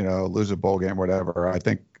 team, lose a bowl game, whatever.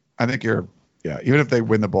 I think you're, even if they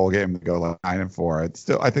win the bowl game and go like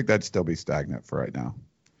 9-4, I think that'd still be stagnant for right now.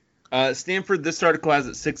 Stanford, this article has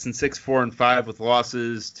it 6-6, 4-5 with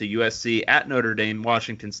losses to USC, at Notre Dame,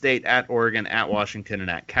 Washington State, at Oregon, at Washington,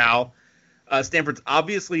 and at Cal. Stanford's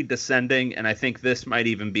obviously descending, and I think this might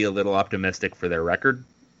even be a little optimistic for their record.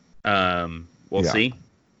 We'll see.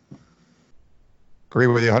 Agree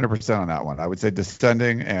with you 100% on that one. I would say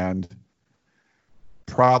descending and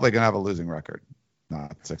probably going to have a losing record.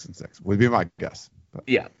 Not 6-6 would be my guess. But.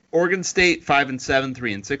 Yeah. Oregon State 5-7,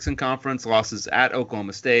 3-6 in conference. Losses at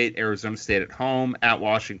Oklahoma State, Arizona State at home, at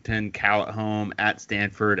Washington, Cal at home, at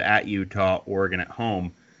Stanford, at Utah, Oregon at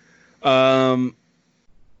home. I'll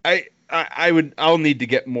need to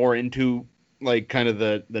get more into like kind of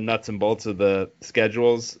the nuts and bolts of the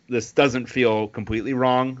schedules. This doesn't feel completely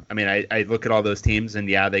wrong. I mean, I look at all those teams and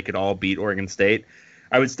they could all beat Oregon State.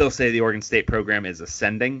 I would still say the Oregon State program is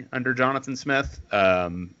ascending under Jonathan Smith.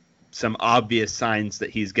 Some obvious signs that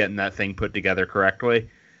he's getting that thing put together correctly.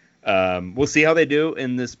 We'll see how they do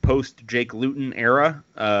in this post-Jake Luton era.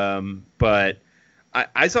 But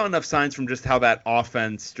I saw enough signs from just how that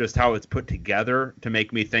offense, just how it's put together to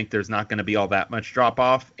make me think there's not going to be all that much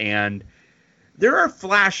drop-off. And there are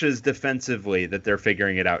flashes defensively that they're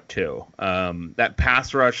figuring it out too. That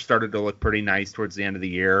pass rush started to look pretty nice towards the end of the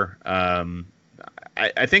year.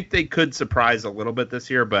 I think they could surprise a little bit this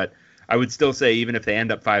year, but I would still say even if they end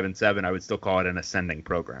up 5-7, I would still call it an ascending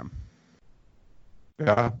program.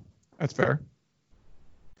 Yeah, that's fair.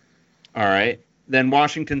 All right. Then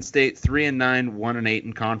Washington State 3-9, 1-8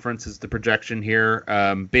 in conference is the projection here.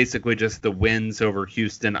 Basically just the wins over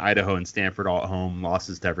Houston, Idaho, and Stanford all at home,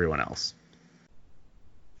 losses to everyone else.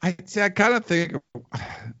 I think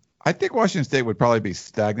Washington State would probably be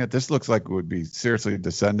stagnant. This looks like it would be seriously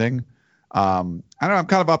descending. I don't know. I'm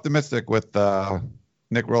kind of optimistic with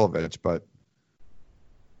Nick Rolovich, but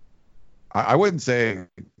I wouldn't say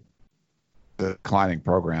the declining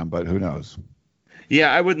program, but who knows?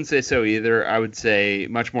 Yeah, I wouldn't say so either. I would say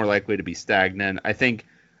much more likely to be stagnant. I think,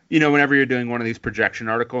 whenever you're doing one of these projection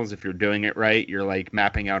articles, if you're doing it right, you're like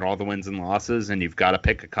mapping out all the wins and losses, and you've got to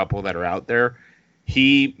pick a couple that are out there.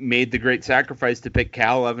 He made the great sacrifice to pick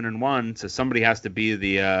Cal 11-1, so somebody has to be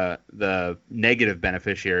the negative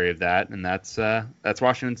beneficiary of that, and that's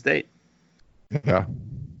Washington State. Yeah.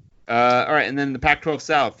 All right, and then the Pac-12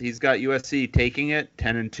 South, he's got USC taking it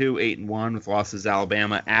 10-2, 8-1 with losses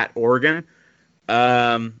Alabama at Oregon.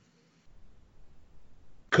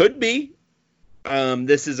 Could be.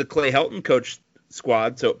 This is a Clay Helton coach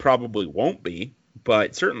squad, so it probably won't be,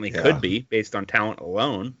 but certainly could be based on talent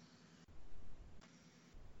alone.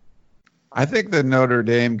 I think the Notre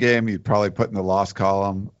Dame game you'd probably put in the loss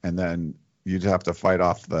column, and then you'd have to fight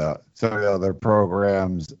off some of the other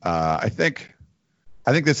programs. I think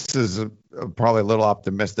this is probably a little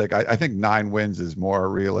optimistic. I think 9 wins is more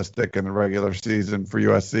realistic in the regular season for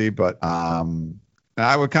USC, but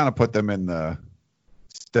I would kind of put them in the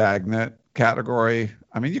stagnant category.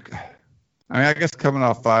 I guess coming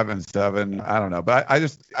off 5-7, I don't know, but I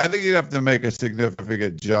think you'd have to make a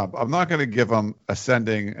significant jump. I'm not going to give them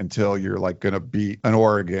ascending until you're like going to beat an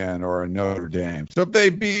Oregon or a Notre Dame. So if they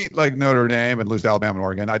beat like Notre Dame and lose to Alabama and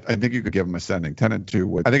Oregon, I think you could give them ascending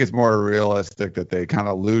 10-2. I think it's more realistic that they kind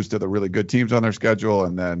of lose to the really good teams on their schedule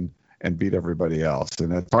and beat everybody else.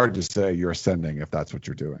 And it's hard to say you're ascending if that's what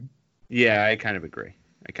you're doing. Yeah, I kind of agree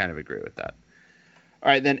with that. All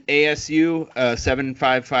right, then ASU 7-5,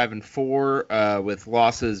 5-4 with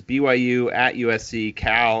losses BYU at USC,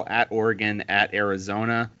 Cal at Oregon, at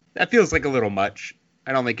Arizona. That feels like a little much.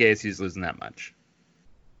 I don't think ASU's losing that much.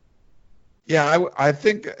 Yeah, I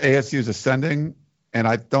think ASU's ascending, and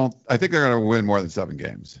I think they're going to win more than 7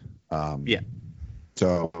 games. Yeah.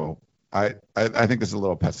 So I think this is a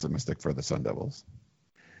little pessimistic for the Sun Devils.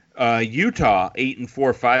 Utah 8-4,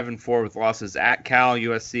 5-4 with losses at Cal,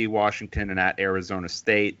 USC, Washington, and at Arizona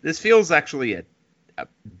State. This feels actually a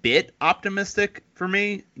bit optimistic for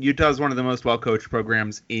me. Utah is one of the most well-coached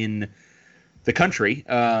programs in the country,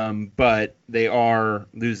 but they are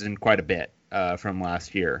losing quite a bit from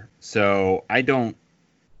last year. So I don't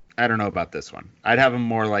know about this one. I'd have them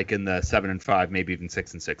more like in the 7-5, maybe even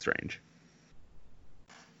 6-6 range.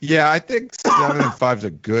 Yeah, I think 7-5 is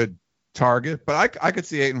a good target, but I could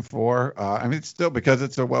see 8-4. It's still because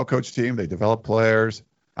it's a well-coached team. They develop players.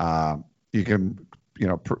 You can,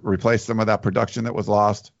 replace some of that production that was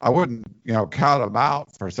lost. I wouldn't, count them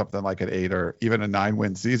out for something like an 8 or even a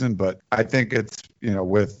 9-win season, but I think it's,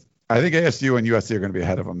 I think ASU and USC are going to be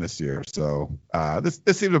ahead of them this year. So this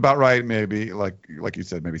seems about right. Maybe like you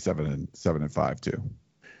said, maybe 7-5 too.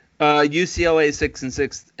 UCLA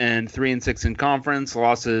 6-6 and 3-6 in conference.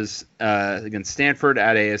 Losses against Stanford,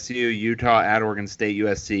 at ASU, Utah, at Oregon State,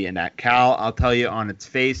 USC, and at Cal. I'll tell you on its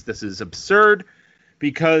face, this is absurd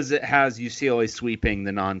because it has UCLA sweeping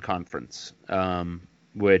the non-conference,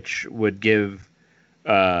 which would give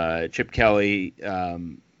Chip Kelly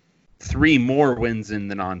 3 more wins in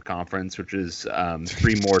the non-conference, which is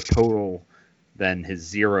 3 more total than his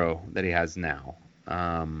 0 that he has now.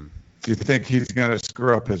 Do you think he's going to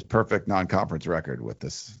screw up his perfect non-conference record with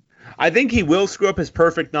this? I think he will screw up his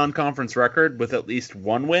perfect non-conference record with at least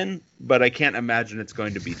 1 win, but I can't imagine it's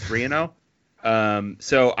going to be 3-0.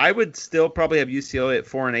 So I would still probably have UCLA at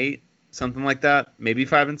 4-8, something like that, maybe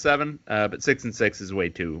 5-7. But 6-6 is way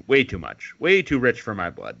too much, way too rich for my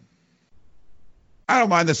blood. I don't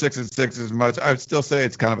mind the 6-6 as much. I would still say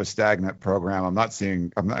it's kind of a stagnant program. I don't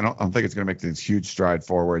think it's going to make this huge stride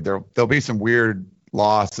forward. There'll be some weird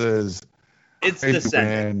losses. It's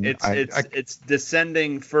descending. It's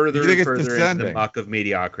descending further and further into the muck of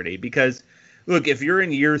mediocrity. Because, look, if you're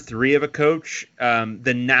in year 3 of a coach,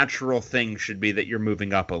 the natural thing should be that you're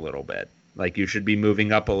moving up a little bit. Like, you should be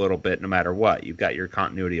moving up a little bit no matter what. You've got your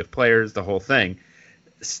continuity of players, the whole thing.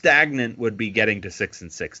 Stagnant would be getting to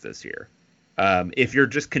 6-6 this year. If you're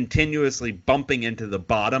just continuously bumping into the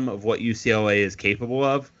bottom of what UCLA is capable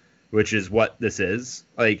of, which is what this is,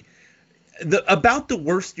 like, about the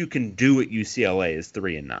worst you can do at UCLA is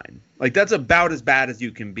 3-9. Like, that's about as bad as you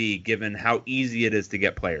can be given how easy it is to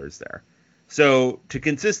get players there. So to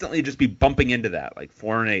consistently just be bumping into that, like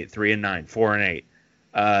 4-8, 3-9,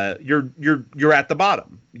 4-8, you're at the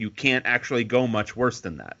bottom. You can't actually go much worse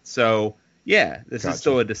than that. So yeah, this is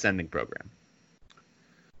still a descending program.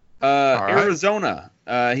 Arizona,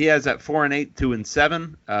 he has at 4-8,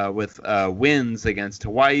 2-7, with wins against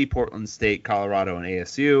Hawaii, Portland State, Colorado, and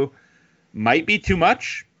ASU. Might be too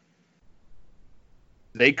much.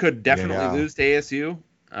 They could definitely lose to ASU.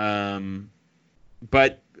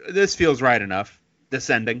 But this feels right enough.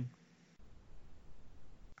 Descending.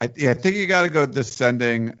 I think you got to go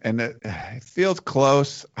descending, and it feels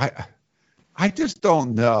close. I just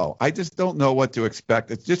don't know. I just don't know what to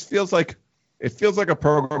expect. It just feels like a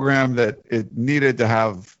program that it needed to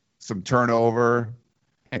have some turnover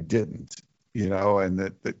and didn't. And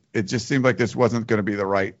that it just seemed like this wasn't going to be the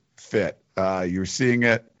right fit. You're seeing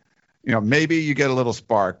it maybe you get a little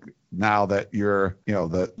spark now that you're,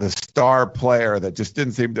 the star player that just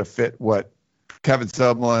didn't seem to fit what Kevin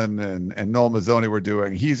Sumlin and Noel Mazzoni were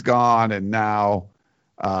doing. He's gone, and now,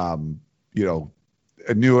 a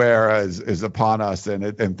new era is upon us,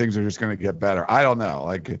 and things are just going to get better. I don't know.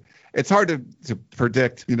 Like, it's hard to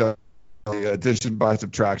predict, the addition by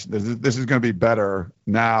subtraction. This is going to be better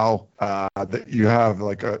now that you have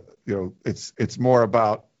it's more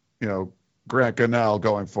about, Grant Gunnell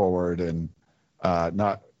going forward and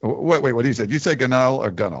not. Wait, what did you say? Did you say Gunnell or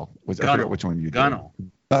Gunnell? I forget which one you did.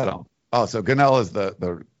 Gunnell. Oh, so Gunnell is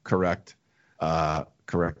the correct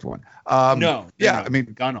one. No. I mean,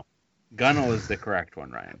 Gunnell. Gunnell is the correct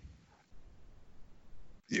one, Ryan.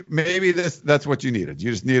 Maybe that's what you needed.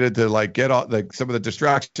 You just needed to get all some of the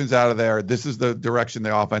distractions out of there. This is the direction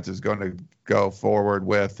the offense is going to go forward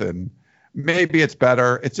with, and maybe it's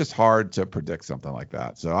better. It's just hard to predict something like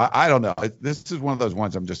that. So I don't know. This is one of those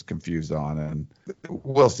ones I'm just confused on, and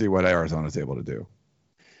we'll see what Arizona's able to do.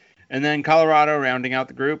 And then Colorado rounding out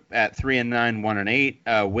the group at 3-9,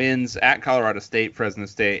 1-8, wins at Colorado State, Fresno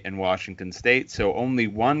State, and Washington State. So only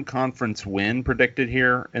one conference win predicted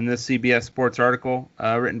here in this CBS Sports article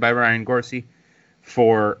written by Ryan Gorsey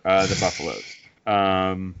for the Buffaloes.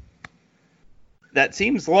 That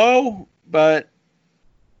seems low, but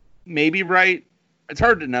maybe right. It's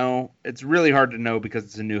hard to know. It's really hard to know because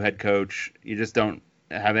it's a new head coach. You just don't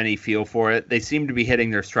have any feel for it. They seem to be hitting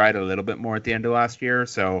their stride a little bit more at the end of last year,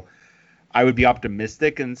 so I would be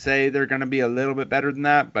optimistic and say they're going to be a little bit better than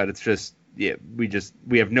that, but it's just,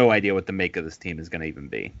 we have no idea what the make of this team is going to even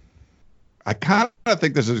be. I kind of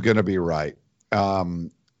think this is going to be right. I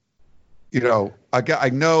know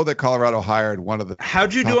that Colorado hired one of the.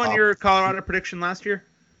 How'd you do on your Colorado prediction last year?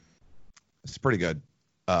 It's pretty good.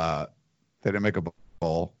 They didn't make a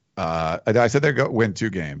bowl. I said they're going to win 2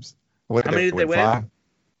 games. How many did they win? 5?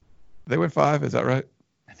 They win 5. Is that right?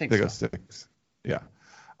 I think they so. Go 6. Yeah.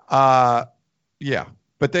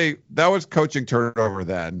 But that was coaching turnover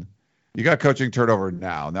then. You got coaching turnover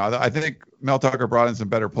now. Now, I think Mel Tucker brought in some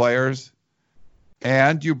better players,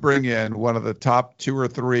 and you bring in one of the top 2 or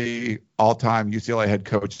 3 all-time UCLA head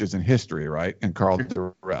coaches in history, right? And Carl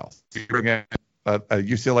Durrell. You bring in a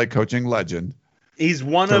UCLA coaching legend. He's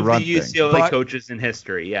one of the UCLA coaches in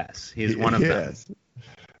history, yes. He's one of them.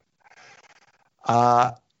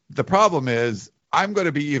 The problem is I'm going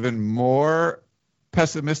to be even more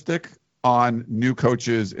pessimistic on new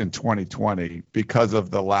coaches in 2020 because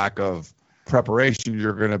of the lack of preparation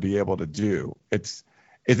you're going to be able to do. Is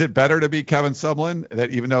it better to be Kevin Sumlin,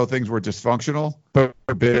 that even though things were dysfunctional, but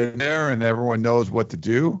been there and everyone knows what to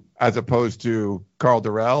do, as opposed to Carl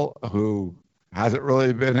Durrell, who hasn't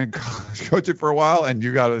really been in coaching for a while, and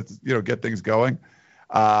you got to get things going.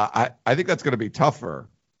 I think that's going to be tougher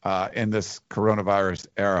in this coronavirus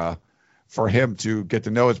era for him to get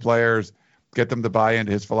to know his players, get them to buy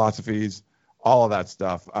into his philosophies, all of that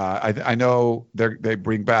stuff. I know they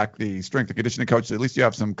bring back the strength and conditioning coach. At least you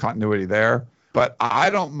have some continuity there. But I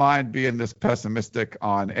don't mind being this pessimistic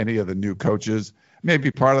on any of the new coaches. Maybe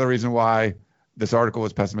part of the reason why this article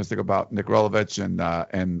was pessimistic about Nick Rolovich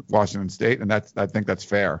and Washington State, and I think that's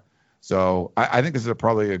fair. So I think this is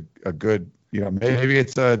probably a good, maybe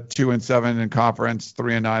it's a 2-7 in conference,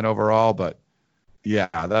 3-9 overall. But yeah,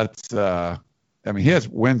 that's he has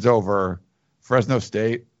wins over Fresno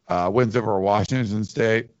State, wins over Washington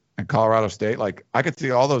State and Colorado State. Like, I could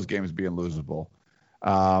see all those games being losable.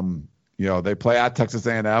 They play at Texas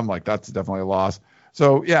A&M. Like, that's definitely a loss.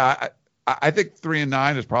 So yeah, I think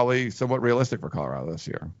 3-9 is probably somewhat realistic for Colorado this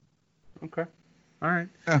year. Okay. All right.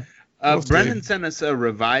 Yeah, Brendan sent us a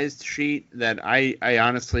revised sheet that I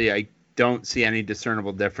honestly don't see any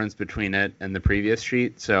discernible difference between it and the previous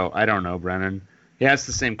sheet. So I don't know, Brendan. He asked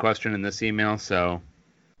the same question in this email. So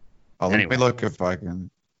let me look if I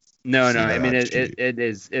can. No. I mean, it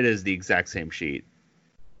is the exact same sheet.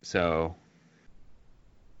 So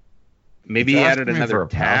maybe he added another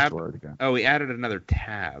tab. Oh, he added another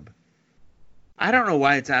tab. I don't know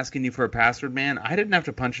why it's asking you for a password, man. I didn't have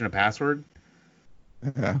to punch in a password.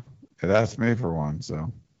 Yeah, it asked me for one,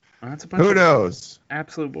 so. Well, that's a bunch Who knows?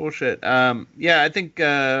 Absolute bullshit. I think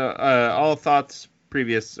all thoughts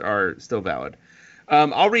previous are still valid.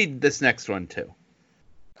 I'll read this next one, too.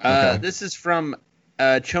 Okay. This is from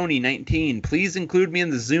Choney19. Please include me in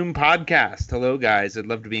the Zoom podcast. Hello, guys. I'd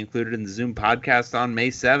love to be included in the Zoom podcast on May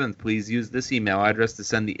 7th. Please use this email address to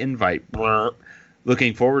send the invite.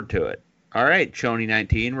 Looking forward to it. All right,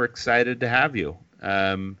 Choney19, we're excited to have you.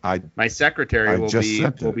 My secretary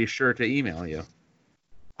will be sure to email you.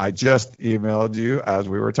 I just emailed you as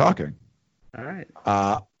we were talking. All right.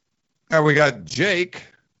 And we got Jake.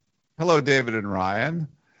 Hello, David and Ryan.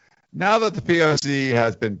 Now that the POC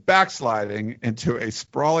has been backsliding into a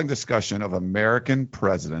sprawling discussion of American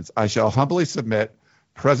presidents, I shall humbly submit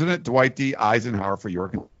President Dwight D. Eisenhower for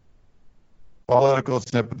your political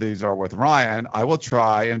sympathies are with Ryan. I will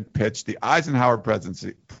try and pitch the Eisenhower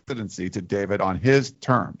presidency to David on his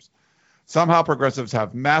terms. Somehow progressives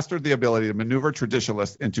have mastered the ability to maneuver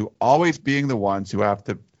traditionalists into always being the ones who have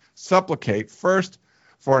to supplicate first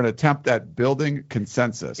for an attempt at building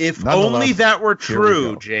consensus. If only that were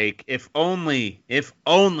true, Jake. If only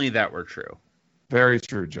that were true. Very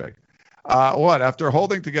true, Jake. After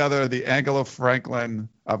holding together the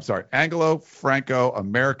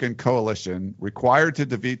Anglo-Franco-American coalition required to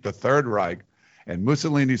defeat the Third Reich and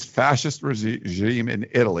Mussolini's fascist regime in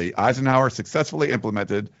Italy, Eisenhower successfully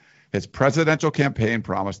implemented his presidential campaign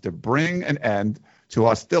promise to bring an end to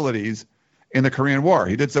hostilities in the Korean War.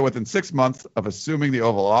 He did so within 6 months of assuming the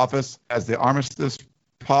Oval Office, as the armistice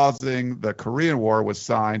pausing the Korean War was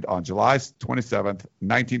signed on July 27th,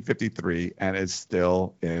 1953, and is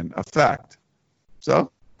still in effect.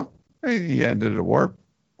 So he ended the war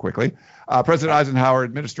quickly. President Eisenhower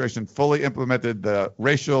administration fully implemented the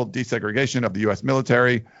racial desegregation of the U.S.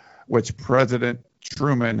 military, which President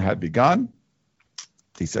Truman had begun.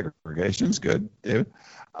 Desegregation is good, David.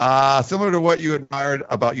 Similar to what you admired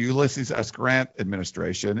about Ulysses S. Grant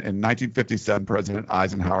administration, in 1957, President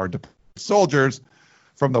Eisenhower deployed soldiers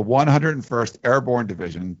from the 101st Airborne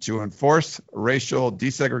Division to enforce racial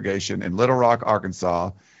desegregation in Little Rock,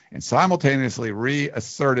 Arkansas, and simultaneously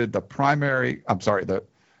reasserted the primacy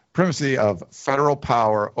of federal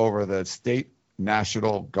power over the state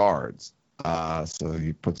National Guards. So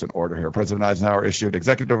he puts an order here. President Eisenhower issued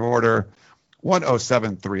Executive Order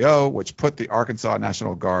 10730, which put the Arkansas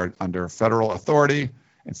National Guard under federal authority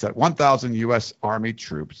and sent 1,000 U.S. Army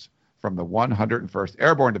troops from the 101st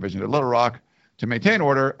Airborne Division to Little Rock to maintain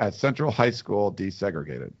order at Central High School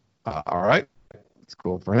desegregated. All right, that's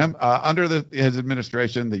cool for him. Under his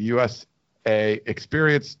administration, the USA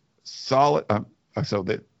experienced the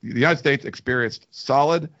United States experienced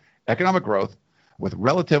solid economic growth with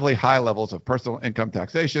relatively high levels of personal income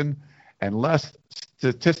taxation and less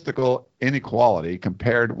statistical inequality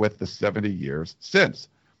compared with the 70 years since.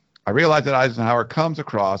 I realize that Eisenhower comes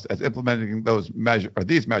across as implementing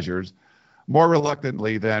these measures more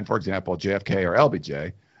reluctantly than, for example, JFK or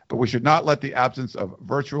LBJ, but we should not let the absence of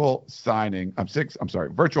virtual signaling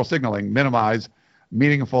minimize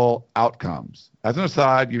meaningful outcomes. As an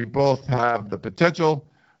aside, you both have the potential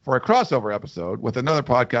for a crossover episode with another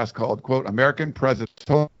podcast called, quote, American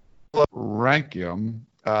Presidential Rankium.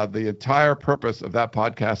 The entire purpose of that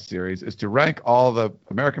podcast series is to rank all the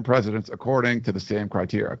American presidents according to the same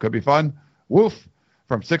criteria. Could be fun. Woof.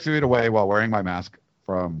 From 6 feet away while wearing my mask,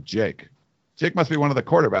 from Jake. Jake must be one of the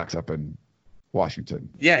quarterbacks up in Washington.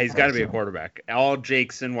 Yeah, he's got to be a quarterback. All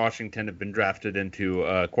Jakes in Washington have been drafted into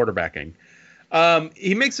quarterbacking.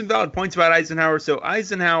 He makes some valid points about Eisenhower. So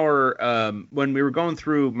Eisenhower, when we were going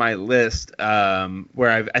through my list,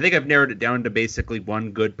 where I think I've narrowed it down to basically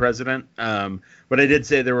one good president. But I did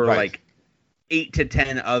say there were like 8 to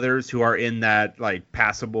 10 others who are in that like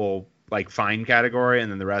passable, like fine category,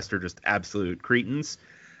 and then the rest are just absolute cretins.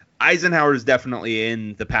 Eisenhower is definitely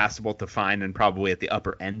in the passable to fine and probably at the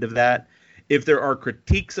upper end of that. If there are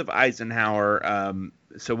critiques of Eisenhower,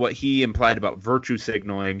 so what he implied about virtue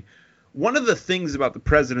signaling, one of the things about the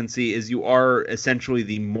presidency is you are essentially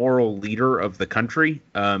the moral leader of the country.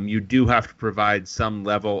 You do have to provide some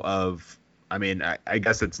level of, I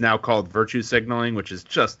guess it's now called virtue signaling, which is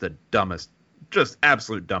just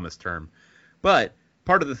absolute dumbest term. But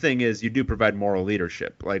part of the thing is you do provide moral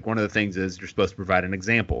leadership. Like one of the things is you're supposed to provide an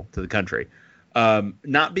example to the country.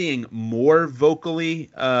 Not being more vocally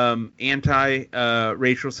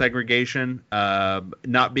anti-racial segregation,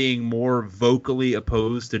 not being more vocally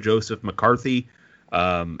opposed to Joseph McCarthy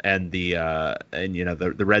and the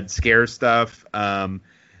Red Scare stuff.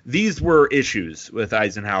 These were issues with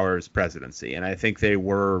Eisenhower's presidency, and I think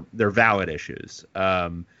they're valid issues.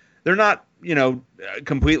 They're not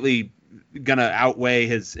completely gonna outweigh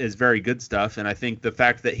his very good stuff, and I think the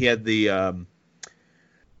fact that he had the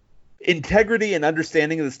integrity and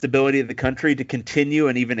understanding of the stability of the country to continue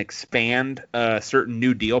and even expand certain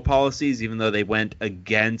New Deal policies, even though they went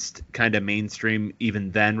against kind of mainstream, even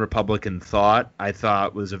then, Republican thought, I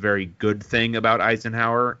thought was a very good thing about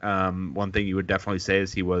Eisenhower. One thing you would definitely say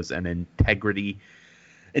is he was an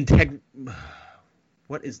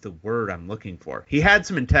what is the word I'm looking for? He had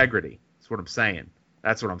some integrity. That's what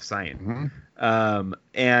I'm saying. Mm-hmm.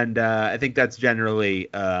 And I think that's generally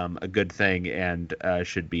a good thing and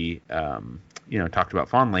should be, talked about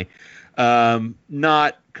fondly.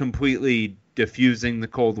 Not completely diffusing the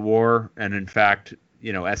Cold War and, in fact,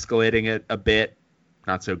 escalating it a bit.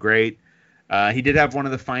 Not so great. He did have one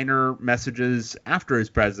of the finer messages after his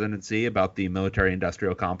presidency about the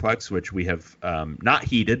military-industrial complex, which we have not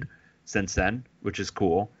heeded since then, which is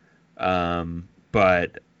cool.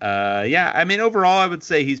 But I mean, overall, I would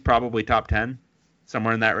say he's probably top 10,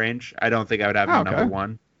 somewhere in that range. I don't think I would have him number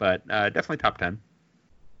 1, but definitely top 10.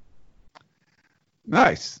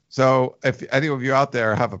 Nice. So if any of you out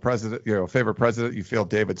there have a president, favorite president you feel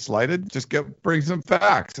David slighted, just bring some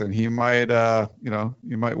facts, and he might,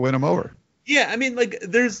 you might win him over. Yeah, I mean, like,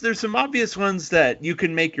 there's some obvious ones that you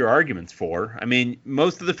can make your arguments for. I mean,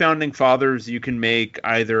 most of the founding fathers you can make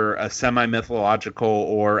either a semi-mythological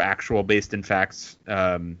or actual based in facts,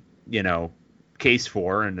 case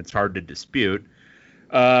for, and it's hard to dispute.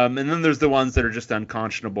 And then there's the ones that are just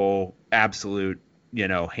unconscionable, absolute,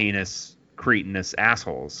 heinous, cretinous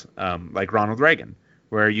assholes, like Ronald Reagan,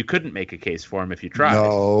 where you couldn't make a case for him if you tried.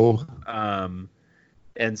 No.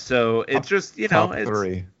 And so it's just, it's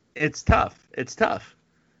tough. It's tough.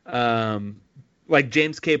 Like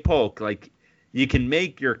James K. Polk, like, you can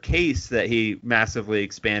make your case that he massively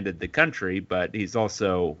expanded the country, but he's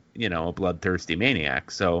also, a bloodthirsty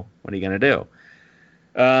maniac. So what are you going to do?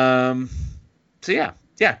 So yeah,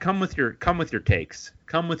 come with your takes.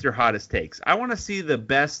 Come with your hottest takes. I want to see the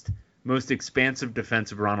best, most expansive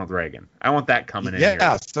defense of Ronald Reagan. I want that coming in here.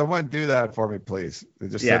 Yeah, someone do that for me, please.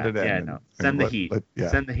 Just send it in. Yeah, no. Send the heat.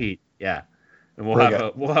 Send the heat. Yeah. And we'll have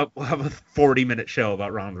a 40-minute show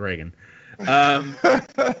about Ronald Reagan. All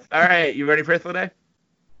right, you ready for Hitler Day?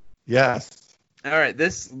 Yes. All right,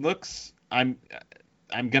 this looks, I'm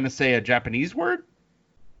going to say a Japanese word.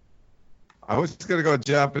 I was going to go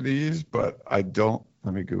Japanese, but I don't.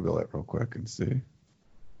 Let me Google it real quick and see.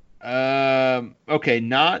 Okay,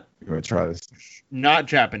 not. You're going to try this. Not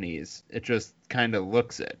Japanese. It just kind of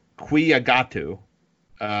looks it. Kuiagatu,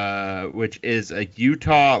 which is a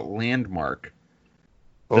Utah landmark.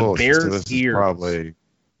 The Bears' so this ears. Is probably.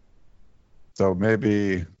 So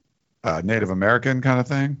maybe Native American kind of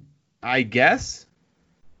thing? I guess.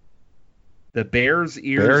 The Bears'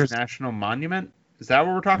 Ears National Monument? Is that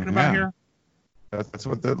what we're talking about here? That's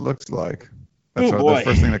what that looks like. That's the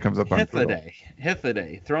first thing that comes up on Google. Hitler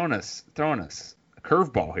Day. Throwing us a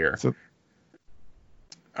curveball here. So,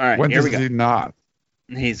 all right, when here we does go. he not?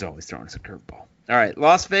 He's always throwing us a curveball. All right,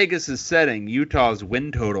 Las Vegas is setting Utah's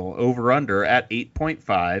win total over-under at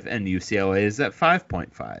 8.5, and UCLA is at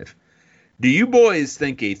 5.5. Do you boys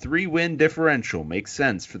think a 3-win differential makes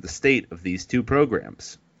sense for the state of these two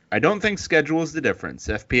programs? I don't think schedule is the difference.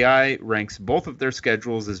 FPI ranks both of their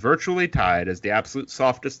schedules as virtually tied as the absolute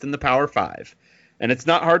softest in the Power 5. And it's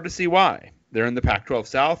not hard to see why. They're in the Pac-12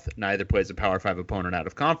 South, neither plays a Power 5 opponent out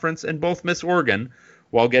of conference, and both miss Oregon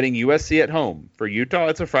while getting USC at home. For Utah,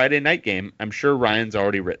 it's a Friday night game. I'm sure Ryan's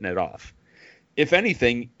already written it off. If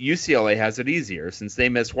anything, UCLA has it easier since they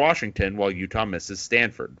miss Washington while Utah misses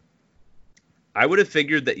Stanford. I would have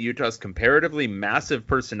figured that Utah's comparatively massive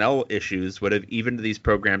personnel issues would have evened these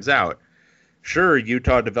programs out. Sure,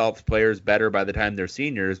 Utah develops players better by the time they're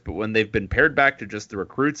seniors, but when they've been pared back to just the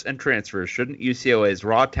recruits and transfers, shouldn't UCLA's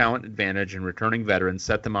raw talent advantage and returning veterans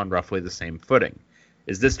set them on roughly the same footing?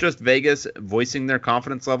 Is this just Vegas voicing their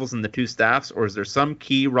confidence levels in the two staffs, or is there some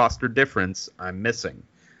key roster difference I'm missing?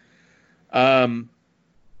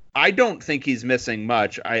 I don't think he's missing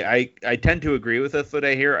much. I tend to agree with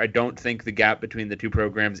Hitler here. I don't think the gap between the two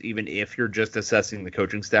programs, even if you're just assessing the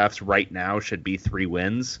coaching staffs right now, should be 3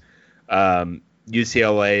 wins.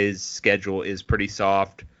 UCLA's schedule is pretty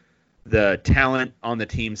soft. The talent on the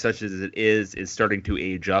team, such as it is starting to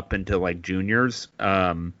age up into like juniors.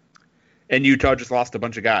 And Utah just lost a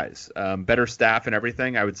bunch of guys. Better staff and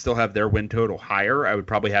everything. I would still have their win total higher. I would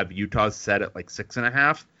probably have Utah's set at like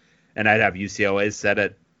 6.5, and I'd have UCLA's set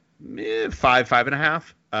at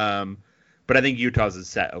 5.5. But I think Utah's is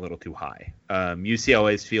set a little too high.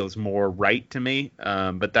 UCLA's feels more right to me,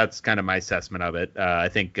 but that's kind of my assessment of it. I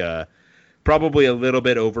think probably a little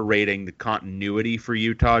bit overrating the continuity for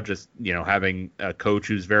Utah, just having a coach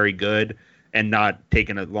who's very good and not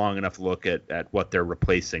taking a long enough look at what they're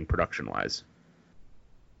replacing production-wise.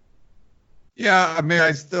 Yeah, I mean,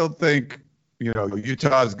 I still think,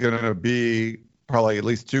 Utah's going to be probably at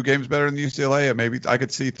least 2 games better than UCLA, and maybe I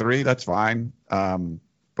could see 3. That's fine.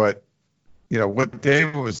 But, what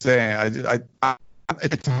Dave was saying,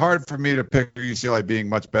 it's hard for me to picture UCLA being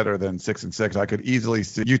much better than 6-6. I could easily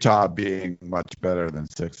see Utah being much better than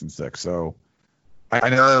 6-6. So I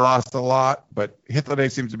know they lost a lot, but Hitler Day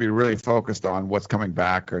seems to be really focused on what's coming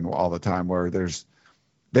back and all the time, where they've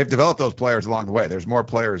developed those players along the way. There's more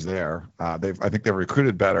players there. I think they've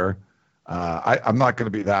recruited better. I'm not going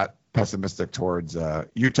to be that pessimistic towards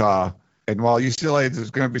Utah. And while UCLA,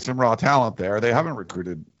 there's going to be some raw talent there, they haven't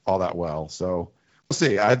recruited all that well. So we'll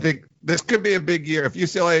see. I think this could be a big year. If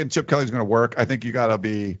UCLA and Chip Kelly's going to work, I think you got to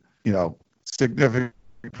be, significant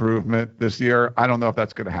improvement this year. I don't know if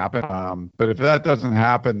that's going to happen. But if that doesn't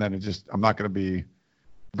happen, then I'm not going to be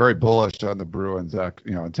very bullish on the Bruins,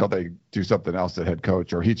 until they do something else at head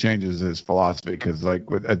coach or he changes his philosophy. Because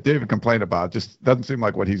as David complained about, it just doesn't seem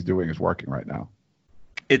like what he's doing is working right now.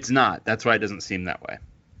 It's not. That's why it doesn't seem that way.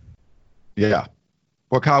 Yeah.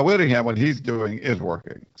 Well, Kyle Whittingham, what he's doing is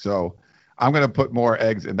working. So I'm going to put more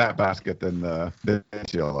eggs in that basket than the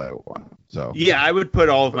UCLA one. So yeah, I would put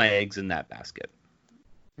all of my eggs in that basket.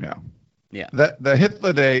 Yeah. Yeah. The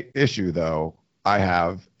Hythloday issue, though, I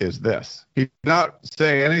have is this. He did not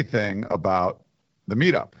say anything about the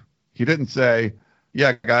meetup. He didn't say,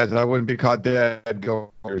 yeah, guys, I wouldn't be caught dead going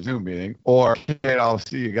to your Zoom meeting, or, hey, I'll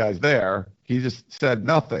see you guys there. He just said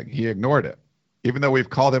nothing. He ignored it, even though we've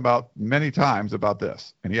called him out many times about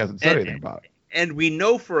this, and he hasn't said anything about it. And we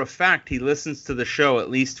know for a fact he listens to the show at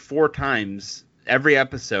least 4 times every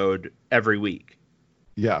episode every week.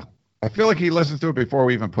 Yeah. I feel like he listens to it before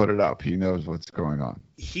we even put it up. He knows what's going on.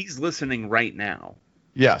 He's listening right now.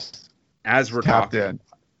 Yes. As we're tapped talking. in.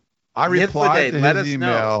 I replied to his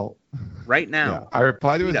email right now. Yeah, I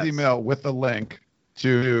replied to his email with the link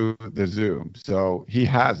to the Zoom. So he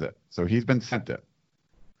has it. So he's been sent it.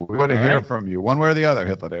 We want to hear from you one way or the other,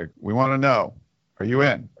 Hythloday. We want to know. Are you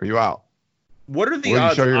in? Are you out? What are the Where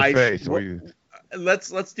odds? You show your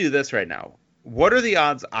face. Let's do this right now. What are the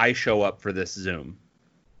odds I show up for this Zoom?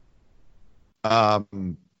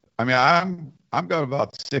 I'm going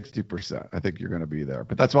about 60%. I think you're going to be there,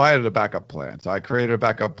 but that's why I had a backup plan. So I created a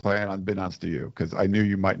backup plan unbeknownst to you because I knew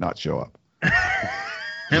you might not show up.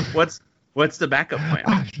 What's the backup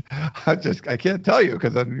plan? I can't tell you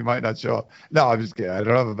because you might not show up. No, I'm just kidding. I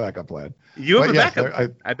don't have a backup plan. You have a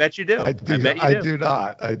backup. I bet you do. I do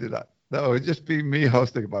not. No, it would just be me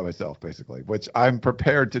hosting it by myself, basically, which I'm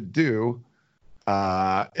prepared to do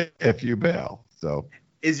if you bail. So.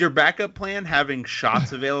 Is your backup plan having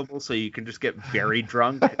shots available so you can just get very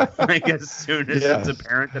drunk as soon as it's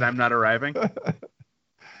apparent that I'm not arriving?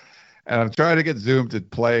 And I'm trying to get Zoom to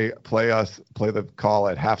play the call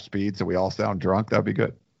at half speed so we all sound drunk. That'd be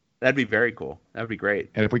good. That'd be very cool. That'd be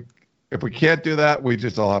great. And if we can't do that, we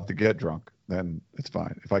just all have to get drunk. Then it's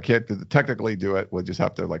fine. If I can't technically do it, we'll just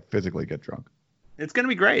have to physically get drunk. It's gonna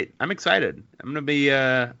be great. I'm excited. I'm gonna be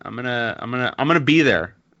I'm gonna be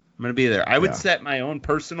there. I'm going to be there. I would set my own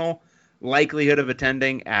personal likelihood of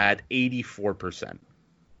attending at 84%.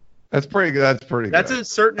 That's pretty good. That's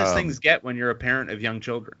as certain as things get when you're a parent of young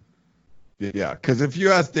children. Yeah, because if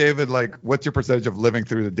you ask David, what's your percentage of living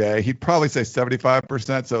through the day, he'd probably say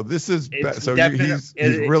 75%. So this is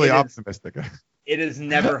he's really optimistic. It is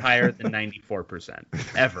never higher than 94%,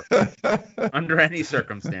 ever, under any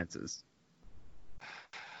circumstances.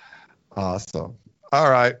 Awesome.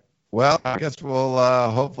 All right. Well, I guess we'll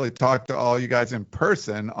hopefully talk to all you guys in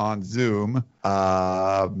person on Zoom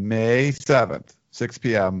May 7th, 6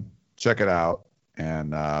 p.m. Check it out,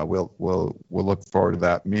 and we'll look forward to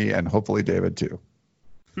that. Me and hopefully David too.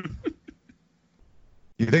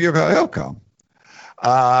 You think he'll come?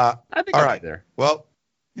 I think I'll be there. Well,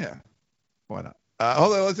 yeah, why not?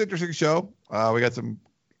 Although it's an interesting show. We got some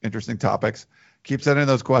interesting topics. Keep sending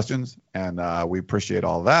those questions, and we appreciate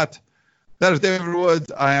all that. That is David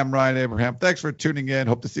Woods. I am Ryan Abraham. Thanks for tuning in.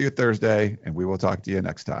 Hope to see you Thursday, and we will talk to you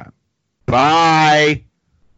next time. Bye.